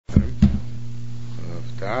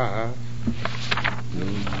Stop.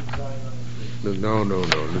 No,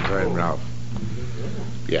 Ralph.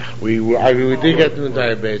 Yeah, we did get to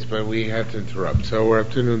Nun base, but we had to interrupt. So we're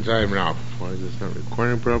up to Nun Ralph. Why is this not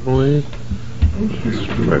recording properly?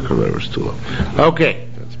 Okay,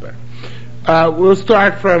 that's better. We'll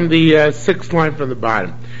start from the sixth line from the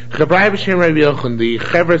bottom. The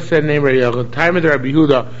Chevra said name Rabbi Yochanan, time of the Rabbi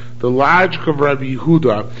Yehuda, the logic of Rabbi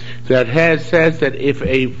Yehuda that says that if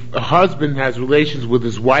a husband has relations with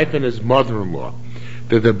his wife and his mother-in-law,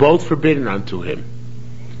 that they're both forbidden unto him.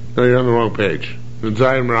 No, you're on the wrong page.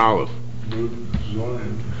 Zion Aleph.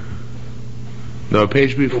 No,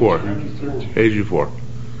 page before. Page before.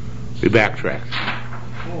 We backtrack.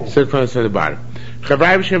 6 lines at the bottom.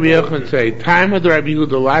 Chavai B'Shem Yochanan say, time of the Rabbi Yehuda,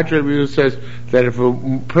 the logic of Rabbi Yehuda says that if a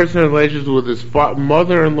person has relations with his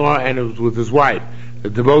mother-in-law and with his wife, that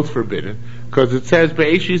they're both forbidden, because it says,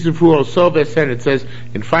 it says,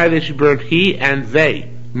 in fire they should burn he and they.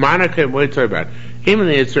 Monica, what are you talking about? Him and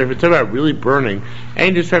the Yitzhak, if you're talking about really burning,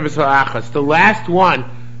 ain't just the last one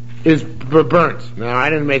is burnt. Now,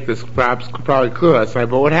 I didn't make this probably clear last night,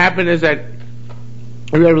 but what happened is that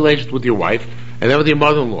you had relations with your wife, and then with your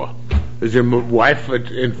mother-in-law. Is your wife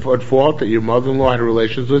at fault that your mother-in-law had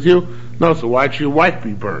relations with you? No, so why should your wife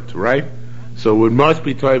be burnt, right? So it must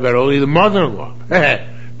be talking about only the mother-in-law.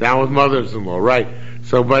 Down with mothers-in-law, right?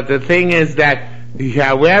 So, but the thing is that,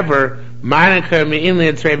 however, Monica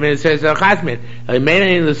it says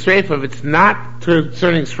if it's not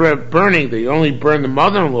concerning burning, that you only burn the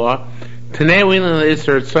mother-in-law. Today we it's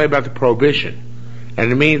about the prohibition,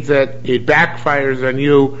 and it means that it backfires on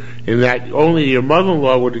you in that only your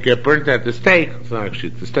mother-in-law would get burnt at the stake. It's not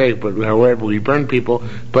actually at the stake, but however we burn people.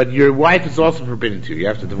 But your wife is also forbidden to you. You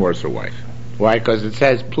have to divorce her wife. Why? Because it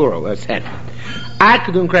says plural. That's hen.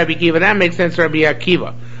 Akadun Rabbi Kiva. That makes sense. Rabbi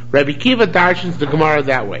Akiva. Rabbi Kiva darshans the Gemara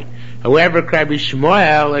that way. However, Rabbi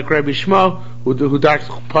Shmuel, like Rabbi Shmuel, who darts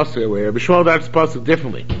pasuk that way. Rabbi Shmuel darts pasuk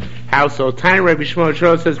differently. How so? Tiny Rabbi Shmuel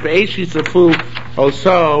says, "Be'eshi safu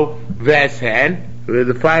oso veshen."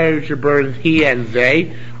 The fire should burn he and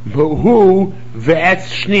they. Who ve'etz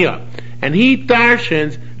shnia, and he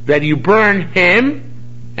darshans that you burn him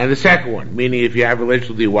and the second one. Meaning, if you have relations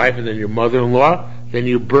with your wife and then your mother-in-law, then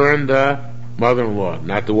you burn the mother-in-law,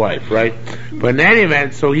 not the wife, right? But in any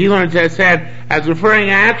event, so he learns that said as referring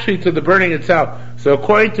actually to the burning itself. So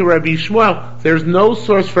according to Rabbi Shmuel, there's no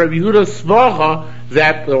source for Rabbi Yehuda's svacha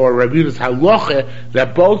or Rabbi Yehuda's halacha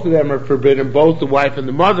that both of them are forbidden, both the wife and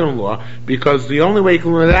the mother-in-law, because the only way you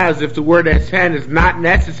can learn that is if the word esen is not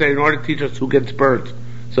necessary in order to teach us who gets burnt.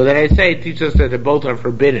 So that I say it teaches us that they both are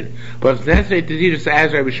forbidden. But it's necessary to teach us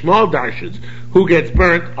as Rabbi Shmuel darshans who gets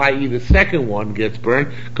burnt, i.e. the second one gets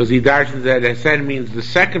burnt, because he darshans that Esen means the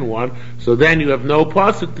second one, so then you have no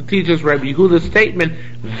pasuk to teach us Rabbi Yehuda's statement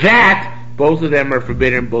that both of them are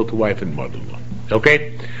forbidden, both the wife and mother-in-law.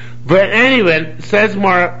 Okay? But anyway, says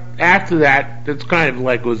more after that, that's kind of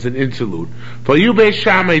like was an interlude. For you Beis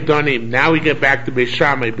Shammai Donim, now we get back to Beis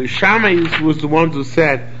Shammai. Beis Shammai was the ones who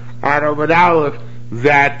said, out of an Aleph,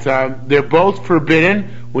 that they're both forbidden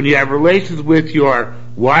when you have relations with your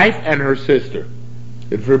wife and her sister.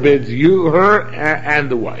 It forbids you, her, and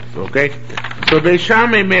the wife. Okay? So Beis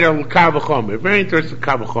Shammai made a kavachomer, a very interesting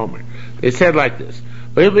kavachomer. They said like this: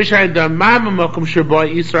 where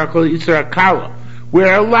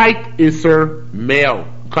a light Isser male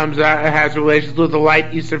comes out, has relations with a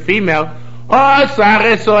light Isser female,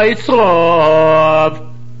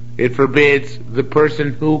 it forbids the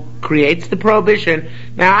person who creates the prohibition.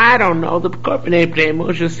 Now, I don't know, the Korbanei Pnei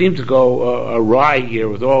Moshe seems to go awry here,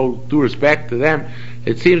 with all due respect to them.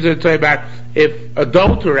 It seems to talk about if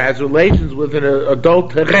adulterer has relations with an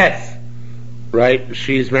adulteress, right?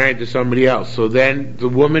 She's married to somebody else. So then the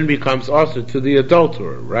woman becomes also to the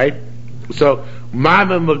adulterer, right? So,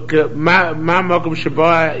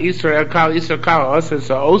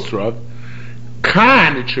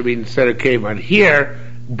 Khan, it should be instead of Kavan, here,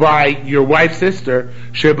 by your wife's sister,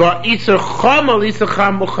 Sheba Isser Chamal Isser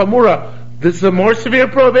Chamura. This is a more severe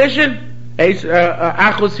prohibition.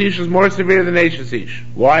 Achos Ish is more severe than Ashes Ish.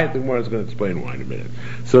 Why? The Gemara is going to explain why in a minute.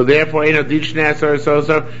 So therefore, Ein Adich Nesar So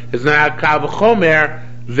is not Kav Chomer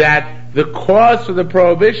that the cause for the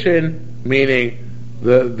prohibition, meaning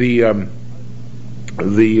the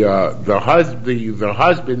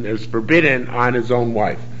husband is forbidden on his own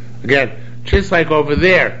wife. Again, just like over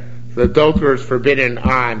there. The adulterer is forbidden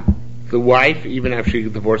on the wife, even if she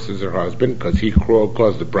divorces her husband, because he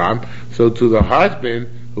caused the problem. So to the husband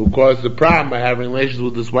who caused the problem by having relations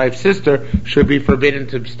with his wife's sister, should be forbidden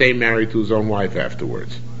to stay married to his own wife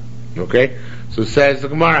afterwards. Okay? So says the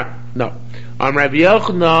Gemara, No. Rabbi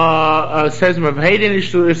Yochanan says Rav Hayden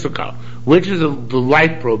Ishur Issachar, which is the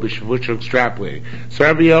life prohibition which are extrapolating. So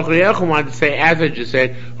Rabbi Yochanan wanted to say, as I just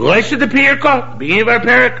said, Rosh the Pirka, beginning of our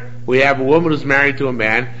parak, we have a woman who's married to a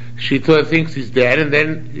man, she thinks he's dead, and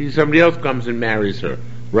then somebody else comes and marries her,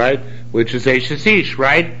 right? Which is a shasish,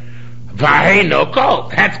 right? Vahe no kol.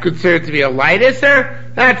 That's considered to be a light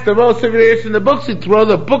isser. That's the most severe in the books. You throw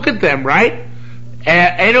the book at them, right?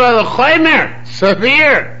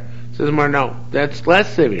 Severe. Says more, no, that's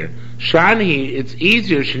less severe. Shani, it's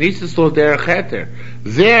easier. She needs to slow derech heter.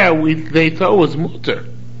 There, they thought it was mutter,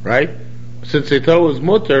 right? Since they thought it was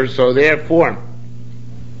mutter, so therefore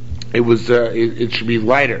it was it should be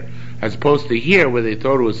lighter, as opposed to here where they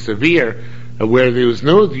thought it was severe, where there was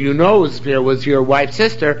no, it was severe, was your wife's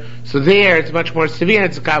sister. So there it's much more severe.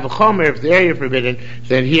 It's a kavachomer. If there you're forbidden,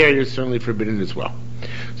 then here you're certainly forbidden as well.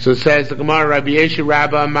 So it says the Gemara, Rabbi Yeshu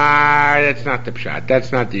Rabba Amar, that's not the pshat,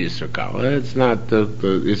 that's not the Yisur Kal, that's not the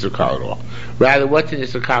Yisur Kal at all. Rather, what did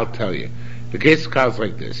Yisur Kal tell you? The Yisur Kal is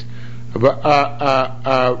like this. The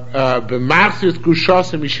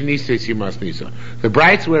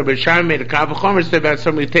brides where Bisham made a kavachomer said about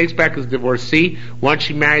somebody who takes back his divorcee once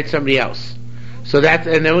she married somebody else. So that's,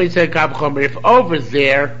 and then we said kavachomer, if over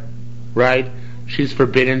there, right, she's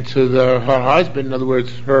forbidden to her husband. In other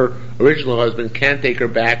words, her original husband can't take her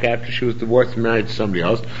back after she was divorced and married to somebody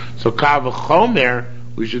else. So kal v'chomer,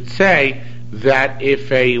 we should say that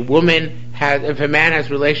if a man has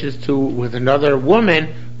relations with another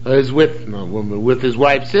woman, with his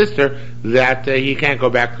wife's sister, that he can't go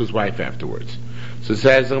back to his wife afterwards. So it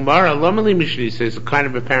says Gemara, Lomali Mishri says a kind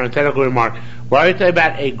of a parenthetical remark. Why are we talking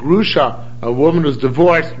about a grusha, a woman who's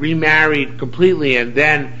divorced, remarried completely, and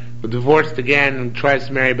then divorced again and tries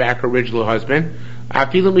to marry back her original husband?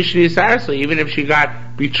 Even if she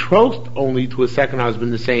got betrothed only to a second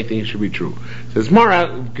husband, the same thing should be true. Says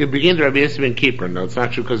Mora begins Rabbi Yosef ben Kippur. No, it's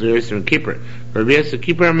not true because Rabbi Yosef ben Kippur. Rabbi Yosef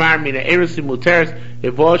Kippur Amar mina erusim muteres.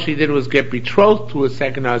 If all she did was get betrothed to a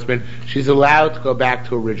second husband, she's allowed to go back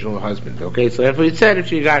to her original husband. Okay, so if we said if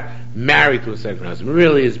she got married to a second husband, it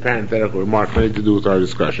really is a parenthetical remark, nothing to do with our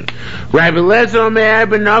discussion. Rabbi Lezer Omer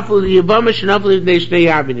ben Nafel Yevamos shenafel livnei shnei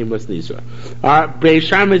yavinim was nisa. Beis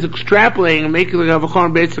Shammai is extrapolating and making a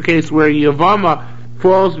based the case where Yevama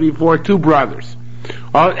falls before two brothers.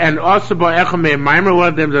 And also by Echamei Maimer, one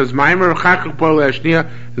of them does Maimer,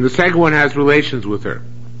 and the second one has relations with her.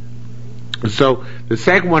 So the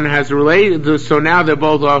second one has so now they're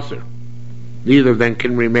both also. Neither of them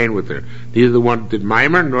can remain with her. Neither the one who did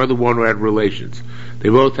Maimer nor the one who had relations. They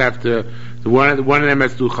both have to, one of them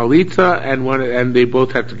has to do Chalitza, and they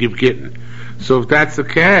both have to give Gittin. So if that's the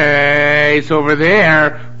case over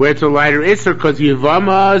there, where it's a lighter Isser, because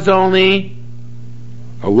Yevama is only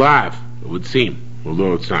alive, it would seem.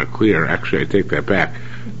 Although it's not clear. Actually, I take that back.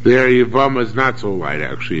 There, Yevama is not so light,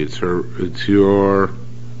 actually. It's a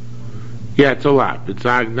lot. It's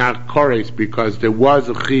not Kores, because there was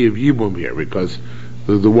a Chi of Yibum here, because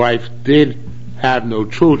the wife did have no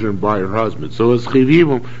children by her husband. So it's Chi of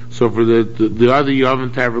Yibum. So for the other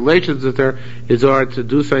Yavim to have relations with her, is hard to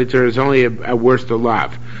do something to her, is only a worse to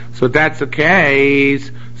love. So if that's the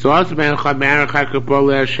case, so also one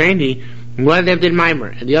of them did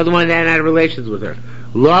Maimer, and the other one then had relations with her.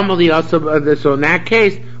 So in that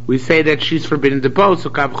case, we say that she's forbidden to both. So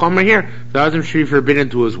Kavchomer here, the husband should be forbidden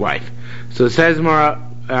to his wife. So it says more,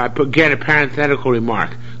 again, a parenthetical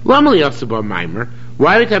remark. Lomali also about Maimer.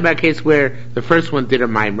 Why are we talking about a case where the first one did a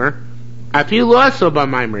Maimer? I feel also about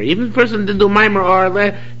Maimer. Even if the person didn't do Maimer,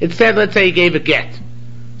 or instead, let's say he gave a get.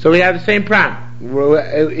 So we have the same problem.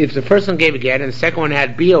 If the first one gave a get and the second one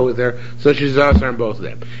had Bio with her, so she's also on both of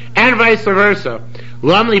them. And vice versa.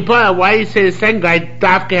 Lomli Ba, why do you say the second guy,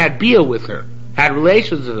 Dafka, had Bio with her? Had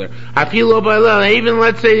relations with her? I feel low by low. Even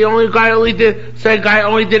let's say second guy only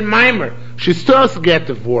did Maimer. She still has to get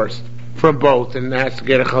divorced from both and has to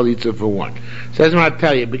get a chalitza for one. So that's what I'll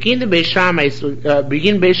tell you. Begin Beis Shammai,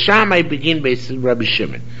 begin Beis Rabbi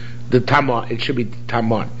Shimon. The Tamon, it should be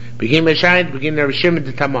Tamon. Begin Beis Shammai, begin Rabbi Shimon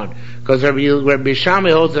the Tamon. Because Rabbi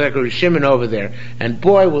Shammai holds like Rabbi Shimon over there. And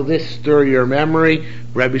boy, will this stir your memory.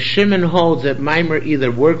 Rabbi Shimon holds that Maimer either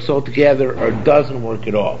works altogether or doesn't work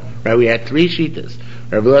at all. Right? We had three shittas.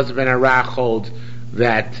 Rabbi Elazar ben Arach holds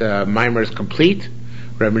that Maimer is complete.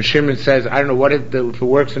 Rabbi Shimon says, I don't know if it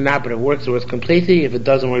works or not, but if it works, it works completely. If it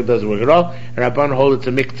doesn't work at all. And Rabban holds it's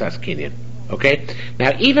a miktsas kinyan. Okay?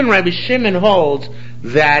 Now, even Rabbi Shimon holds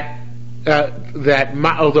that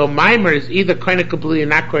although Maimer is either kind of completely or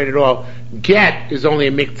not quite at all, get is only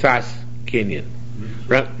a miktsas kinyan.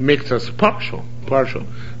 Miktsas partial.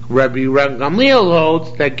 Rabbi Gamliel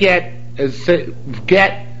holds that get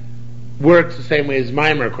works the same way as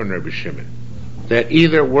Maimer according to Rabbi Shimon. That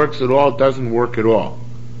either works at all, doesn't work at all.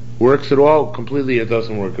 Works at all completely, it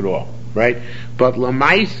doesn't work at all. Right? But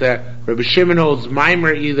Lamaisa, Rabbi Shimon holds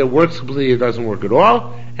Maimer either works completely or doesn't work at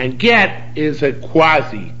all, and get is a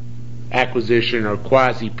quasi acquisition or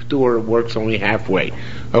quasi ptur, works only halfway.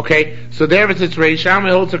 Okay? So therefore it's Yerushalmi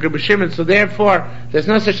holds like Rabbi Shimon, so therefore there's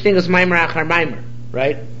no such thing as Maimer achar Maimer.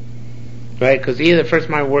 Right? Right? Because either the first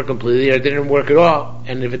Maimer worked completely or it didn't work at all,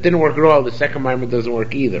 and if it didn't work at all, the second Maimer doesn't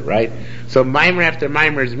work either. Right? So Maimer after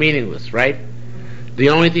Maimer is meaningless. Right? The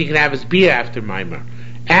only thing you can have is Bia after Maimer.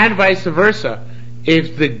 And vice versa.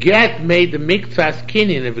 If the get made the miktas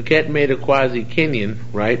kinyan, if a get made a quasi kinyan,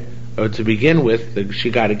 right? Or to begin with,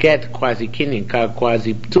 she got a get quasi kinyan,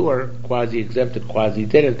 quasi ptur, quasi exempted, quasi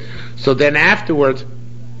didn't. So then afterwards,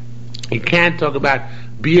 you can't talk about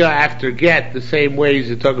bia after get the same way as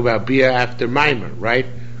you talk about bia after maimer, right?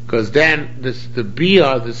 Because then the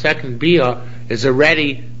bia, the second bia, is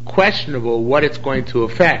already questionable what it's going to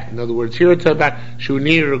affect. In other words, here it's about she would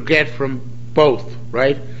need to get from both,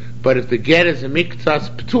 right? But if the get is a miktas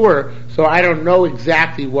ptur, so I don't know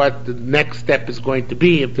exactly what the next step is going to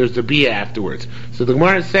be if there's a bia afterwards. So the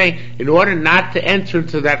Gemara is saying, in order not to enter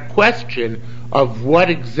into that question of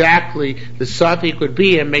what exactly the suffix would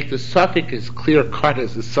be and make the suffix as clear cut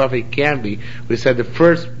as the suffix can be, we said the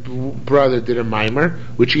first brother did a maimer,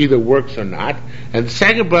 which either works or not, and the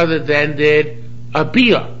second brother then did a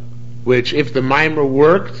bia, which if the maimer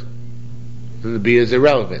worked, then the bia is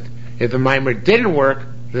irrelevant. If the maimer didn't work,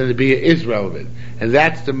 then the bia is relevant. And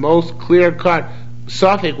that's the most clear-cut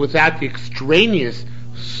suffix without the extraneous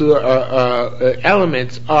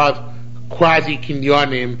elements of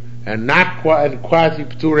quasi-kinyonim and not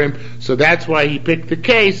quasi-pturim. So that's why he picked the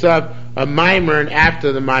case of a maimer and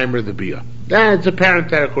after the maimer the bia. That's a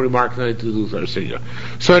parenthetical remark, nothing to do with our sugya.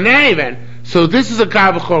 So in any event, so this is a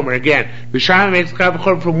kav v'chomer. Again, Yerushalmi makes kav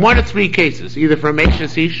v'chomer from one of three cases, either from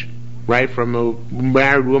Eishes Ish, right, from a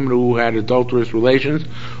married woman who had adulterous relations,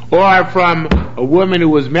 or from a woman who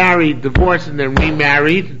was married, divorced, and then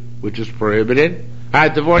remarried, which is prohibited.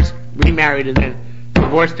 Divorced, remarried, and then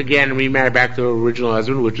divorced again and remarried back to her original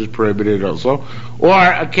husband, which is prohibited also. Or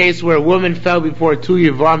a case where a woman fell before two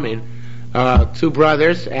Yevamim, two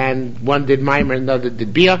brothers, and one did maimer and the other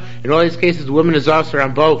did bia. In all these cases, the woman is also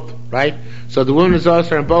on both, right? So the woman is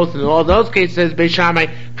also on both. In all those cases, says Beis Shammai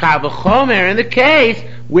kav v'chomer. In the case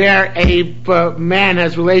where a man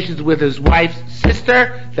has relations with his wife's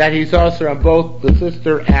sister, that he's also on both the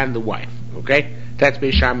sister and the wife. Okay, that's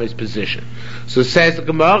Beis Shammai's position. So says the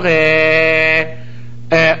Gemara.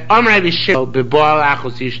 When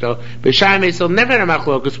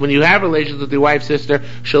you have relations with your wife's sister,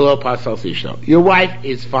 your wife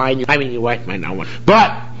is fine. I mean, your wife might not want,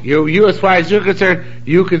 but you, as far as you're concerned,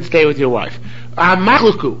 you can stay with your wife. I'll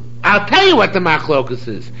tell you what the machlokus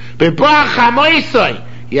is.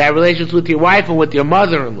 You have relations with your wife and with your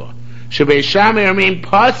mother-in-law. Beis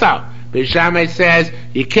Shammai says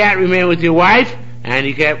you can't remain with your wife. And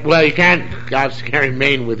you can't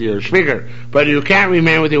remain with your shviger, but you can't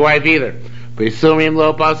remain with your wife either. Beis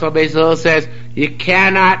Hillel says you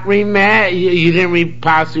cannot remain, you didn't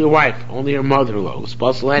repass your wife, only your mother-in-law was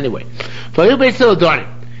possible anyway. And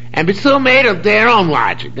Beis Hillel made up their own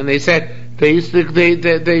logic, and they said, they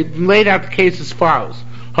laid out the case as follows.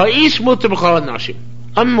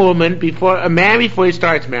 A man before he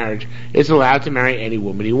starts marriage is allowed to marry any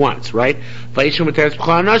woman he wants, right? And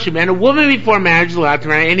a woman before marriage is allowed to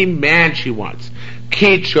marry any man she wants.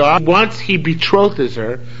 Once he betrothes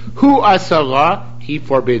her, who asara, he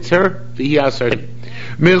forbids her,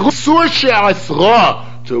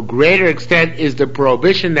 to a greater extent is the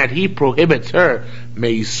prohibition that he prohibits her,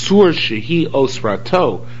 meisur shehi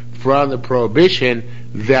osrato, from the prohibition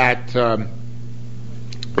that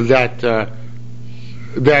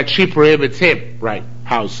she prohibits him, right?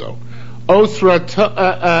 How so? Osrato,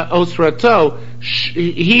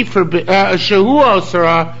 he forbids, shehu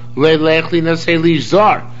osra le'lechli nasei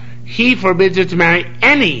zar. He forbids her to marry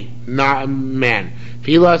any man.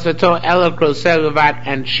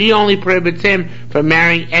 And she only prohibits him from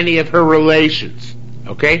marrying any of her relations.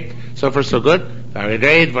 Okay? So far so good?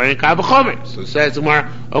 So says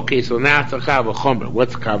Gemara, okay, so now it's a kav v'chomer.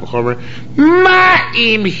 What's kav v'chomer?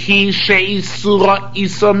 Ma'im hi she'isura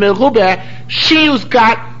isa merubeh. She who's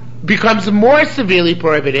becomes more severely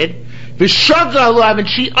prohibited. V'shaga alav, and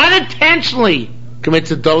she unintentionally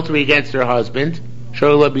commits adultery against her husband.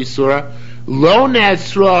 Shaga bisura. Lo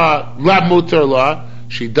nasra la mutar la.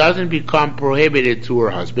 she doesn't become prohibited to her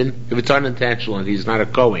husband if it's unintentional and he's not a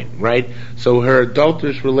Kohen, right? So her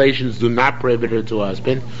adulterous relations do not prohibit her to her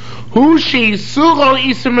husband. Who she sugo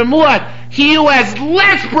isur, he who has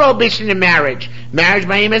less prohibition in marriage. Marriage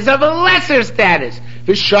by him is of a lesser status.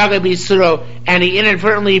 Vishaga bisuro, and he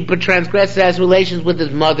inadvertently transgresses as relations with his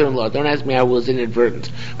mother-in-law. Don't ask me how it was inadvertent.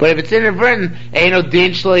 But if it's inadvertent, Eino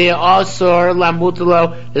din shlo asur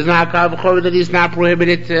lamutalo, is not kavachor that he's not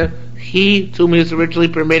prohibited to he to whom he was originally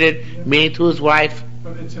permitted, meaning to his wife.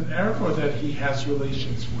 But it's an error that he has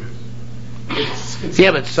relations with. It's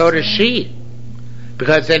yeah, but so does she.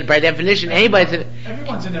 Because then, by definition, everyone's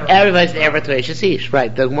an erva to Eishes Ish.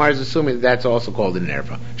 Right, the Gemara is assuming that's also called an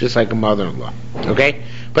erva, just like a mother-in-law. Okay?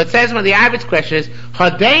 But it says when the Abed's question is,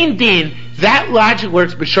 Hadain din, that logic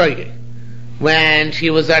works b'shoyge, when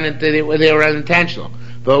they were unintentional.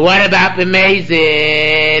 But what about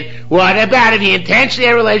b'mezid? What about if he intentionally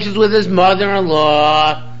had relations with his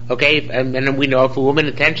mother-in-law? Okay, and we know if a woman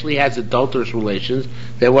intentionally has adulterous relations,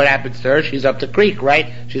 then what happens to her? She's up the creek,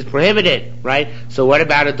 right? She's prohibited, right? So what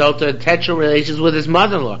about adulterous intentional relations with his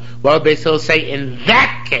mother-in-law? Well, basically say in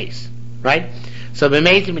that case, right? So how do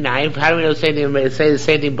we know say the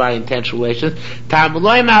same thing by intentional relations? So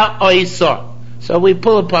we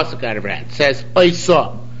pull a pasuk out of her hand. It says,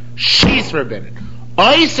 Oisa, she's forbidden.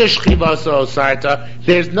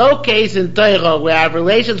 There's no case in Torah where I have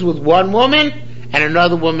relations with one woman and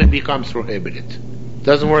another woman becomes prohibited.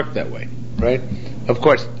 Doesn't work that way, right? Of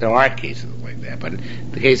course, there are cases like that, but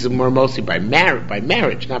the cases are more mostly by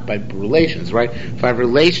marriage, not by relations, right? If I have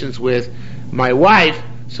relations with my wife,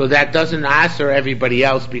 so that doesn't answer everybody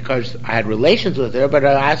else because I had relations with her, but it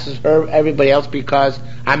answers her everybody else because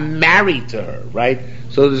I'm married to her, right?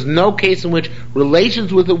 So there's no case in which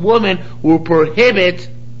relations with a woman will prohibit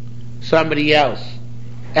somebody else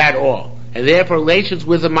at all. And therefore relations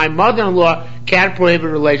with my mother-in-law can't prohibit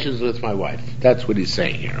relations with my wife. That's what he's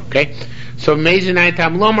saying here, okay? So amazing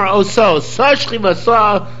item lomar oso shchiva so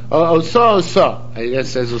I guess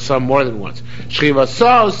it says oso more than once. Shchiva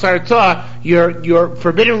so sarta, your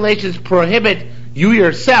forbidden relations prohibit you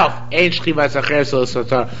yourself, ain't shchiva sacher so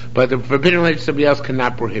sarta, but the forbidden relations somebody else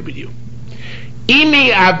cannot prohibit you.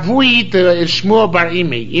 Imi avui to Shmuel bar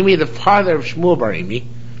Imi, the father of Shmuel bar Imi.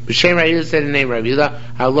 B'Shem Rabbi Yehuda said the name Rabbi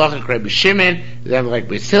Yehuda, halachic Rabbi Shimon, then like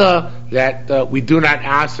Basila, that we do not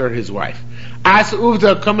answer his wife. As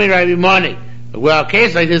uvda coming Rabbi Moni. Well, a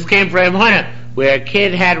case like this came from Rabbi Moni, where a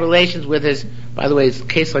kid had relations with his. By the way, it's a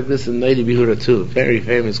case like this in Lady Yehuda too. A very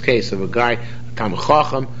famous case of a guy, a Talmid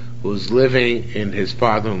Chacham, who was living in his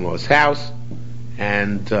father-in-law's house,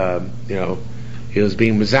 and he was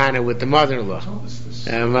being mezana with the mother-in-law.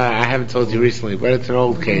 I haven't told you recently, but it's an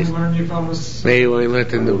old case. Maybe when we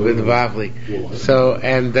learned in the Bavli. So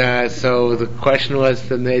the question was,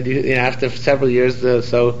 after several years,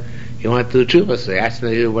 so he wanted to do tshuva. So he asked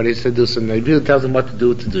him what he should do. So Nebi tells him what to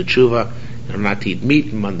do tshuva. Not to eat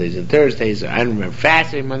meat Mondays and Thursdays. I don't remember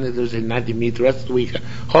fasting Monday, Thursday, not to eat meat the rest of the week. A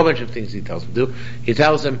whole bunch of things he tells him to do. He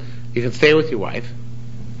tells him you can stay with your wife.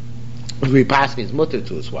 He passed his mutter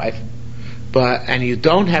to his wife, and you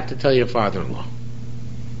don't have to tell your father-in-law.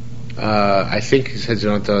 I think he says you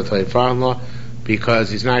don't tell your father-in-law because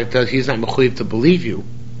he's not mechuyev to believe you,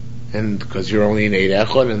 and because you're only in Eid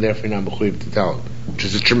Echad, and therefore you're not mechuyev to tell him, which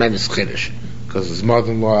is a tremendous chiddush. Because his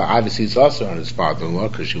mother-in-law obviously is also on his father-in-law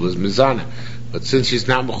because she was mizana, but since she's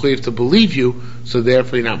not mechuyev to believe you, so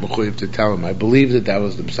therefore you're not mechuyev to tell him. I believe that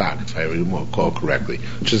was the psak, if I recall correctly,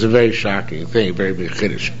 which is a very shocking thing, very big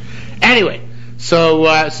chiddush. Anyway,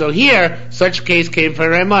 so here such a case came from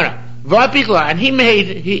Raimona. And he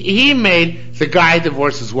made the guy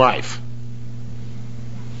divorce his wife.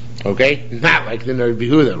 Okay? Not like the Rabbi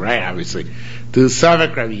Yehuda, right? Obviously. To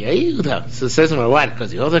Savak Rabbi Yehuda. So it says my what? Because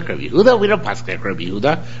he holds like Rabbi Yehuda? We don't pass like Rabbi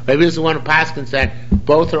Yehuda. Rabbi Yehuda is the one who passed and said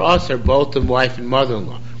both are us, or both the wife and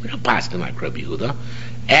mother-in-law. We don't pass like Rabbi Yehuda.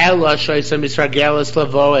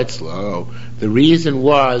 The reason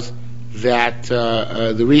was that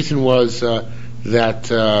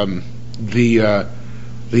the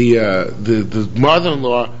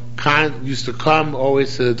mother-in-law used to come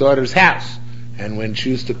always to the daughter's house, and when she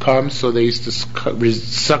used to come, so they used to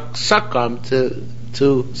succumb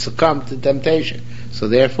to temptation. So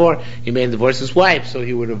therefore, he made him divorce his wife, so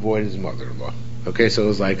he would avoid his mother-in-law. Okay, so it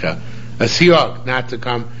was like a siyog not to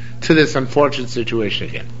come to this unfortunate situation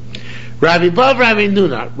again. Rabbi Bav, Rabbi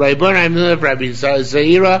Nuna, Rabbi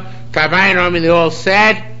Zaira, Tavayin Rami, they all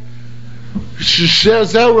said.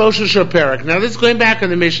 Now this is going back on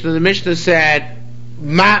the Mishnah. The Mishnah said,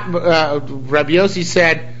 Rabbi Yossi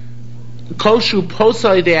said, Koshu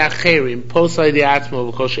posai de acherim, posai de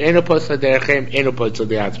atzmo, koshu eno posai de acherim, eno posai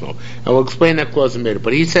de atzmo. And we'll explain that clause in a minute.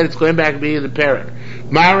 But he said it's going back to being the parent.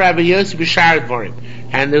 Ma Rabbi Yossi b'shar dvarim.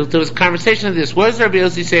 And there was a conversation of this. What does Rabbi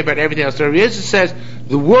Yossi say about everything else? Rabbi Yossi says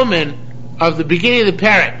the woman of the beginning of the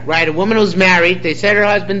parent, right? A woman who's married, they said her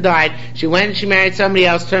husband died, she went and she married somebody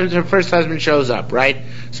else, turns her first husband shows up, right?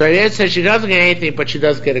 So Rabbi Yossi says she doesn't get anything, but she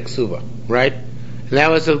does get a ksuva, right? And that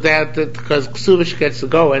was because ksuva she gets to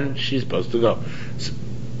go and she's supposed to go.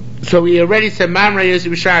 So we already said Mamra Yossi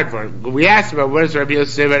b'shar dvarim. We asked about what does Rabbi Yossi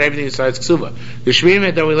say about everything besides ksuva. The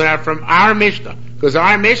shmiyim that we learned out from our Mishnah, because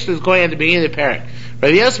our Mishnah is going at the beginning of the parent.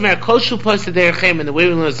 Rabbi Yossi Mer koshu posted derechem, and the way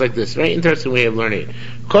we learn is like this. Very interesting way of learning it.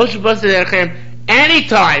 Koshu posted derechem.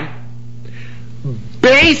 Anytime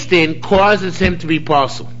Beis Din causes him to be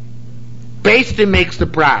possible, Beis Din makes the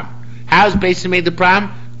problem. How does Beis Din make the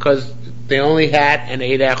problem? Because they only had an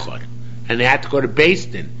Eid Echad, and they had to go to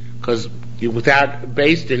Beis Din, because without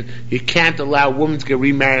Beis Din, you can't allow a woman to get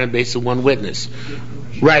remarried on the basis of one witness.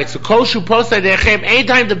 Right, so Koshu Posei De'echem,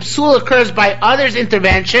 anytime the psul occurs by others'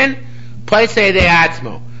 intervention, Posei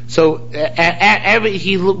De'atzmo. So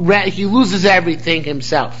he loses everything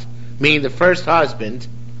himself. Meaning the first husband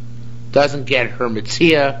doesn't get her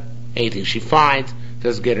mitzvah, anything she finds,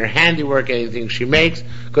 doesn't get her handiwork, anything she makes,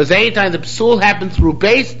 because anytime the psul happens through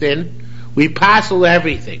Beis Din, we passel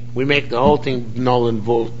everything. We make the whole thing null and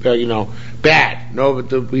void, bad. No,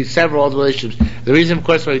 but we sever all the relationships. The reason, of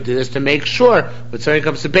course, why we do this is to make sure when somebody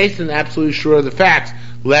comes to Beis Din, absolutely sure of the facts,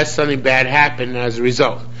 lest something bad happen as a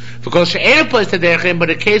result. Because but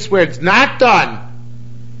a case where it's not done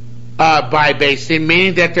by Beis Din,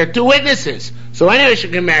 meaning that there are two witnesses. So anyway, she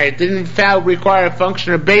can marry. It didn't require a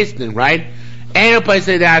function of Beis Din, right? In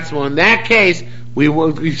that case,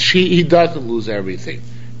 he doesn't lose everything.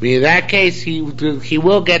 In that case, he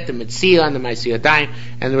will get the mitzvah and the ma'aseh time,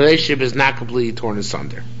 and the relationship is not completely torn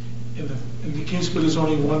asunder. In the case where there's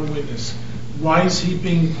only one witness, why is he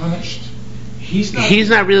being punished? He's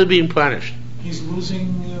not really being punished. He's losing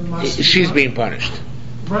ma'aseh. She's being punished.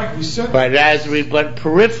 Right, we said. But but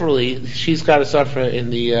peripherally, she's got to suffer in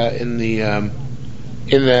the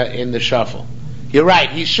shuffle. You're right.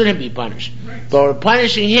 He shouldn't be punished, right. But we're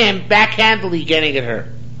punishing him backhandedly, getting at her.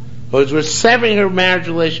 Because we're severing her marriage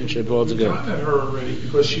relationship altogether. We've done at her already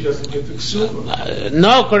because she doesn't get the ksuva.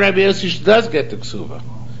 No, Rabbi Yossi, she does get the ksuva.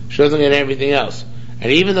 She doesn't get everything else.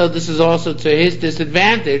 And even though this is also to his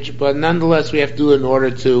disadvantage, but nonetheless we have to do it in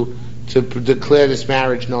order to declare this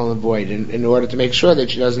marriage null and void, in order to make sure that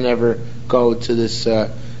she doesn't ever go to this,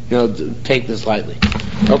 take this lightly.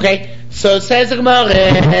 Okay? So it says the Gemara.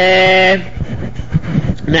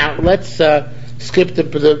 Now let's skip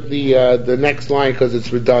the next line because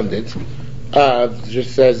it's redundant.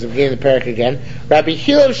 Just says again the parak again. Rabbi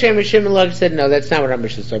Hillel Shem Shimon said, no, that's not what I'm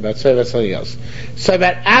talking about. Sorry about something else. So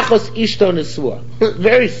about Achos Ishto Nesua.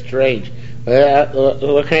 Very strange.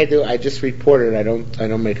 What can I do? I just report it. I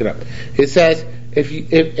don't make it up. It says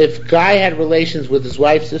if guy had relations with his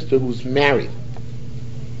wife's sister who's married,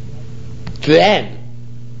 then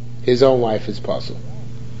his own wife is possible.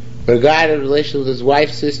 But a guy had a relation with his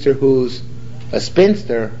wife's sister who's a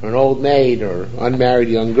spinster, an old maid, or unmarried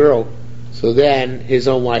young girl, so then his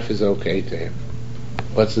own wife is okay to him.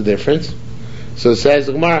 What's the difference? So it says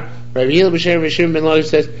the Gemara, Rabbi Hillel B'Shem Rishim Ben Lohi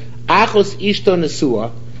says, Achos Ishto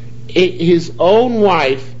Nesua, his own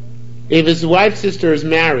wife, if his wife's sister is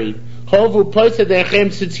married, Hovu Posed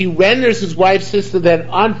Dechem, since he renders his wife's sister then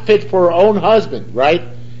unfit for her own husband, right?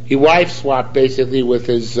 He wife swapped basically with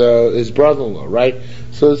his brother-in-law, right?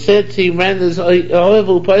 So since he rendered his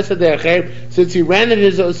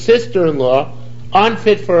sister-in-law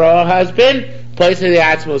unfit for her husband,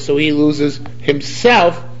 so he loses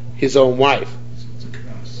himself his own wife.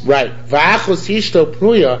 Right.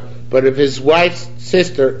 But if his wife's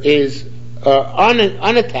sister is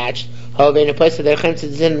unattached, since he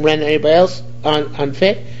didn't render anybody else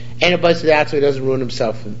unfit, and a place that he doesn't ruin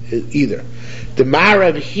himself either. The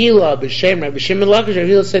Marav Hila b'Shem Rabbi Shimon Lakish, Rabbi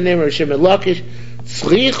Hila said name Rabbi Shimon Lakish,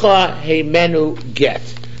 Tzricha Heimenu Get.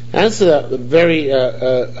 That's a very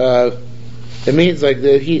it means like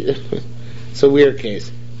it's a weird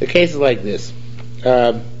case. The case is like this.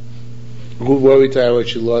 What we tell you what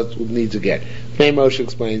she lost needs a get. Pnei Moshe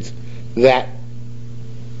explains that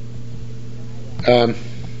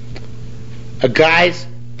a guy's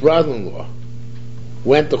brother-in-law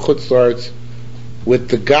went to Chutz La'aretz with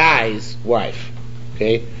the guy's wife.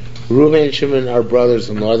 Okay, Reuven and Shimon are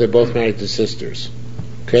brothers-in-law. They're both married to sisters.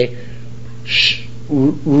 Okay,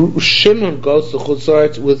 Shimon goes to Chutz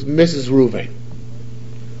La'aretz with Mrs. Reuven.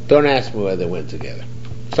 Don't ask me why they went together.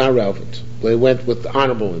 It's not relevant. They went with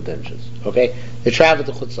honorable intentions. Okay? They traveled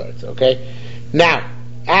to Chutz La'aretz. Okay? Now,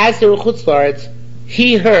 as they were Chutz La'aretz,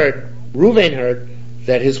 Reuven heard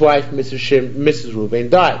that his wife, Mrs. Reuven,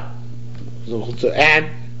 died. And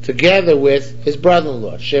together with his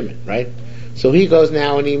brother-in-law, Shimon, right? So he goes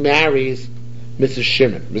now and he marries Mrs.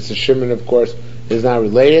 Shimon. Mrs. Shimon, of course, is not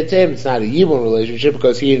related to him. It's not a Yibum relationship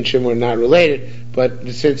because he and Shimon are not related. But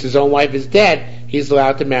since his own wife is dead, he's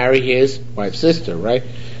allowed to marry his wife's sister, right?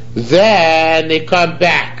 Then they come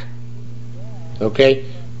back. Okay?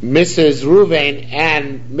 Mrs. Reuven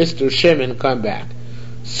and Mr. Shimon come back.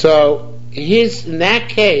 So in that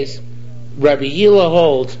case, Rabbi Hila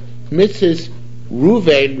holds Mrs.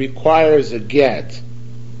 Reuven requires a get.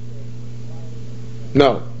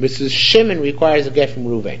 No, Mrs. Shimon requires a get from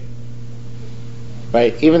Reuven.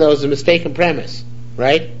 Right? Even though it's a mistaken premise.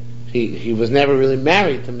 Right? He was never really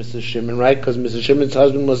married to Mrs. Shimon, right? Because Mrs. Shimon's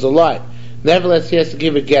husband was alive. Nevertheless, he has to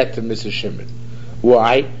give a get to Mrs. Shimon.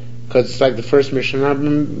 Why? Because it's like the first Mishnah of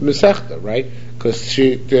Masechta, right? Because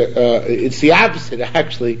it's the opposite,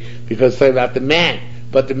 actually, because it's talking about the man.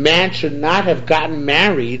 But the man should not have gotten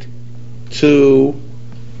married to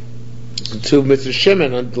Mrs.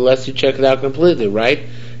 Shimon unless you check it out completely, right?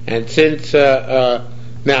 And since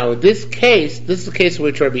now in this is the case in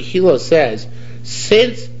which Rabbi Hilo says,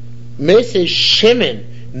 since Mrs. Shimon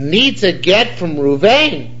needs a get from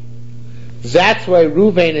Reuven, that's why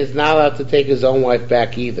Reuven is not allowed to take his own wife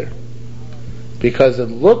back either, because it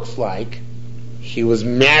looks like he was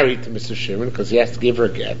married to Mrs. Shimon because he has to give her a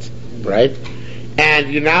get, right?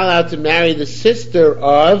 And you're not allowed to marry the sister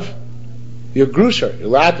of your grusha. You're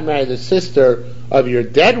allowed to marry the sister of your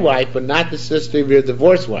dead wife, but not the sister of your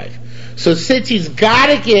divorced wife. So since he's got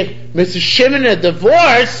to give Mrs. Shimon a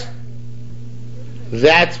divorce,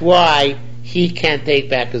 that's why he can't take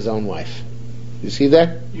back his own wife. You see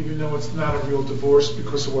that? Even though it's not a real divorce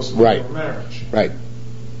because it wasn't a real marriage. Right.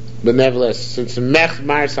 But nevertheless, since the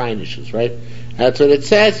Mar sign issues, right? That's what it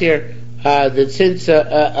says here. That since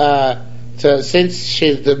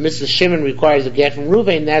Mrs. Shimon requires a get from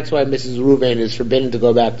Reuven, that's why Mrs. Reuven is forbidden to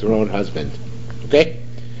go back to her own husband. Okay?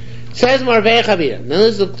 It says Marvei Chavira. Now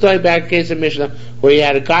this is a story back case of Mishnah where you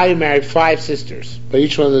had a guy who married 5 sisters, but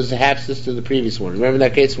each one was a half sister of the previous one. Remember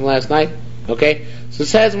that case from last night? Okay? So it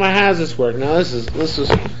says, how does this work? Now this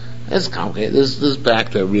is complicated. This is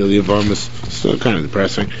back to really Yevamos. Still kind of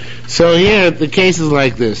depressing. So here the case is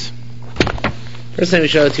like this. First let me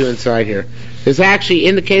show it to you inside here. There's actually,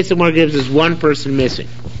 in the case that Mar gives, there's one person missing.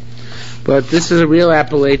 But this is a real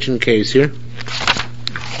Appalachian case here.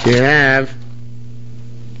 You have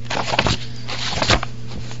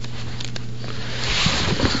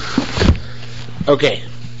okay.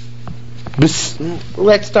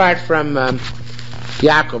 Let's start from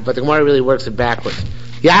Yaakov, but the Gemara really works it backwards.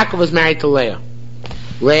 Yaakov was married to Leah.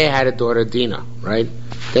 Leah had a daughter, Dinah, right?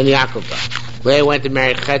 Then Yaakov died. Leah went to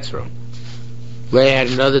marry Chetzro. Leah had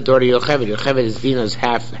another daughter, Yocheved. Yocheved is Dinah's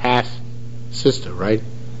half sister, right?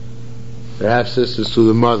 They're half sisters through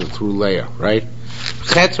the mother, through Leah, right?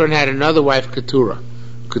 Chetzron had another wife, Keturah.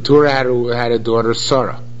 Keturah had a daughter,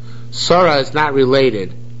 Sarah. Sarah is not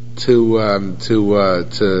related to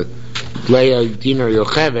Leah, Dinah,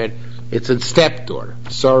 Yocheved. It's a stepdaughter.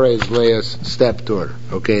 Sarah is Leah's stepdaughter.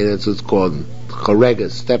 Okay, that's what it's called.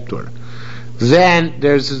 Charega's stepdaughter. Then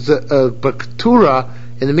there's but Keturah,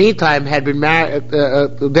 in the meantime, had been married.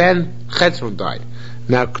 Then Chetzron died.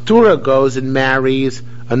 Now Keturah goes and marries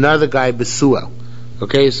another guy, Besuel.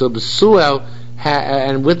 Okay, so Besuel,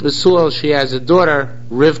 and with Besuel she has a daughter,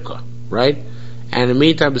 Rivka, right? And in the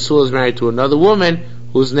meantime, Besuel is married to another woman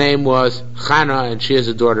whose name was Chana, and she has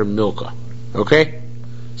a daughter, Milcah. Okay,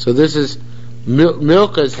 so this is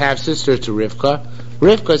Milcah's half sister to Rivka.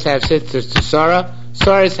 Rivka's half sister to Sarah.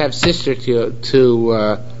 Sarah's half sister to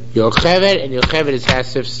Yocheved, and Yocheved is half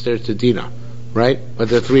sister to Dinah, right? But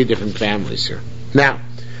there are 3 different families here. Now,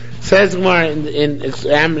 says Gemara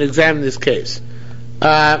examine this case.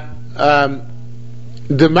 What's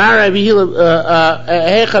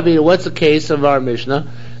the case of our Mishnah?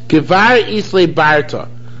 Givar Islay Barta.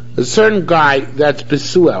 A certain guy that's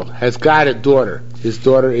Besuel has got a daughter. His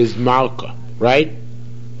daughter is Malka, right?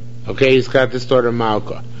 Okay, he's got this daughter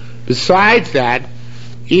Malka. Besides that,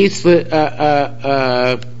 Islay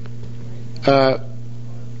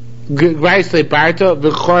Barta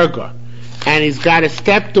V'chorga, and he's got a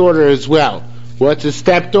stepdaughter as well. What's a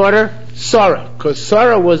stepdaughter? Sarah, because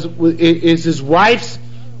Sarah is his wife's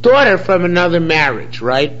daughter from another marriage,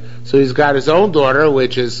 right? So he's got his own daughter,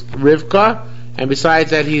 which is Rivka, and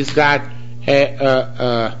besides that, he's got he's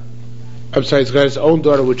got his own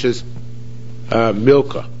daughter, which is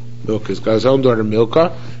Milcah. He's got his own daughter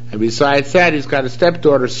Milcah, And besides that, he's got a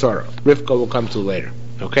stepdaughter, Sarah. Rivka will come to later.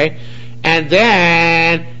 Okay? And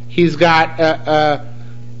then he's got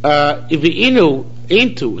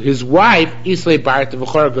into his wife, Islay Bart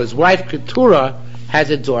of his wife Keturah has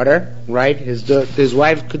a daughter, right? His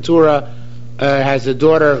wife Keturah has a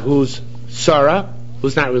daughter who's Sarah,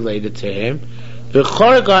 who's not related to him.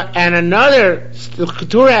 And another,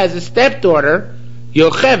 Keturah has a stepdaughter,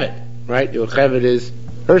 Yocheved, right? Yocheved is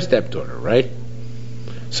her stepdaughter, right?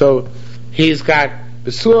 So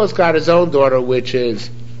Besul's got his own daughter, which is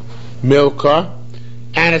Milcah,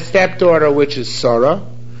 and a stepdaughter, which is Sarah.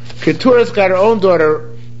 Keturah's got her own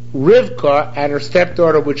daughter, Rivka, and her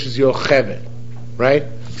stepdaughter, which is Yocheved, right?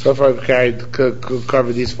 So far we've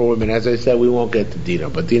covered these four women. As I said, we won't get to Dinah,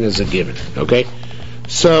 but Dinah's a given, okay?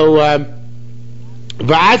 So,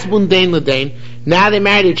 Va'az Bundain Ladain, now they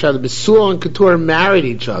married each other. Besul and Keturah married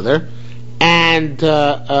each other, and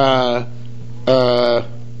V'olid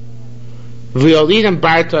and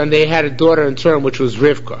Barta, and they had a daughter in turn, which was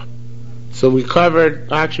Rivka. So we didn't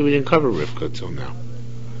cover Rivka till now.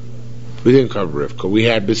 We didn't cover Rivka. We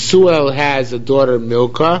had Besuel has a daughter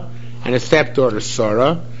Milcah and a stepdaughter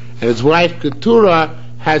Sarah, and his wife Keturah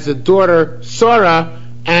has a daughter Sarah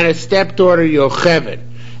and a stepdaughter Yocheved.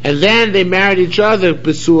 And then they married each other,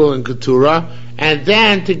 Besuel and Keturah, and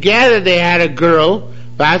then together they had a girl,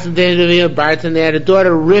 and they had a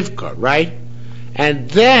daughter Rivka, right? And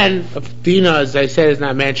then Dinah, as I said, is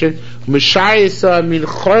not mentioned. You start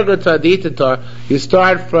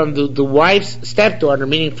from the wife's stepdaughter,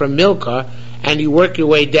 meaning from Milcah, and you work your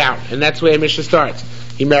way down. And that's where Mishnah starts.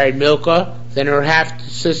 He married Milcah, then her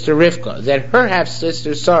half-sister Rivka, then her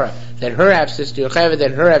half-sister Sarah, then her half-sister Yocheved,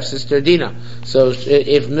 then her half-sister Dinah. So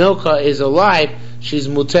if Milcah is alive, he's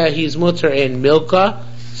mutter in Milcah,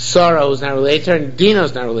 Sarah, who's not related to her, and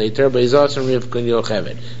Dinah's not related to her, but he's also in Rivka and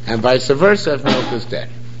Yocheved. And vice versa if Milcah's dead.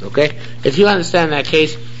 Okay? If you understand that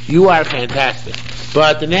case, you are fantastic.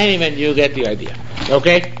 But in any event, you get the idea.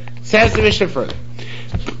 Okay? Says the Mishnah further.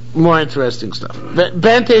 More interesting stuff.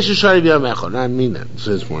 Ben Teshu Shari B'Yom I mean that.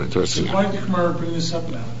 So it's more interesting. So why did the Gemara bring this up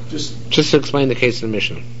now? Just to explain the case of the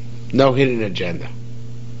Mishnah. No hidden agenda.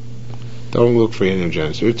 Don't look for hidden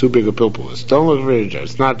agendas. You're too big a pilpulist. Don't look for hidden agendas.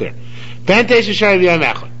 It's not there. Ben Teshu Shari B'Yom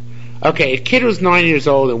Okay, a kid who's 9 years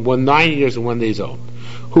old and 9 years and 1 day old,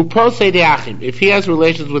 who posei de achim, if he has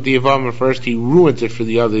relations with the Yevama first, he ruins it for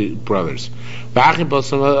the other brothers.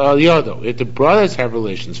 If the brothers have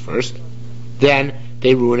relations first, then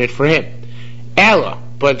they ruin it for him. Ella,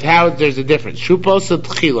 but how there's a difference.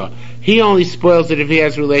 He only spoils it if he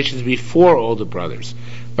has relations before older brothers.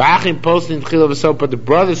 But the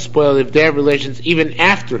brothers spoil if they have relations even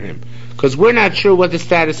after him, because we're not sure what the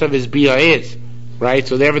status of his bia is. Right?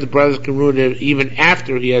 So therefore the brothers can ruin it even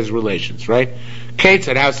after he has relations, right? Kate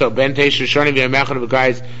said, how so? Ben Teshu Shani V'Yamechad of a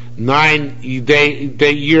guy's 9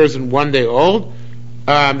 years and 1 day old.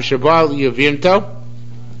 Shabal Yavimto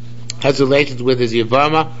has relations with his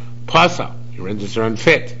Yavama. Pasa, he renders her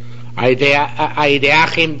unfit.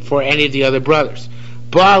 Aideachim for any of the other brothers.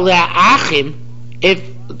 Ba'le'achim, if,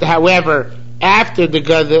 however, after the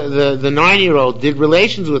 9-year-old did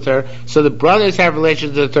relations with her, so the brothers have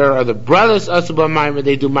relations with her, or the brothers asaba maimer,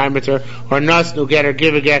 they do maimer with her, or nas no get her,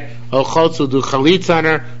 give a get, or chotzu do chalitz on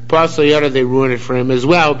her, paso yada, they ruin it for him as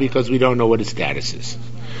well, because we don't know what his status is.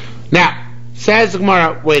 Now, says the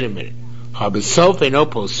Gemara, wait a minute, habesofe no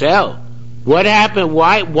posel. What happened?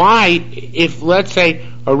 Why, if let's say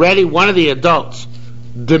already one of the adults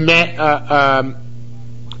did maimer,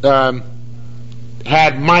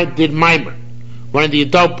 one of the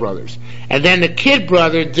adult brothers, and then the kid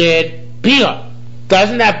brother did bia.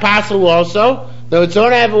 Doesn't that possible also? Though it's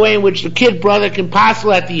don't have a way in which the kid brother can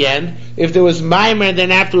possible at the end, if there was mimer and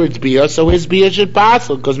then afterwards bia, so his bia should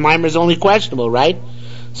possible, because mimer is only questionable, right?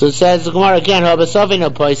 So it says the Gemara again,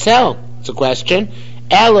 it's a question.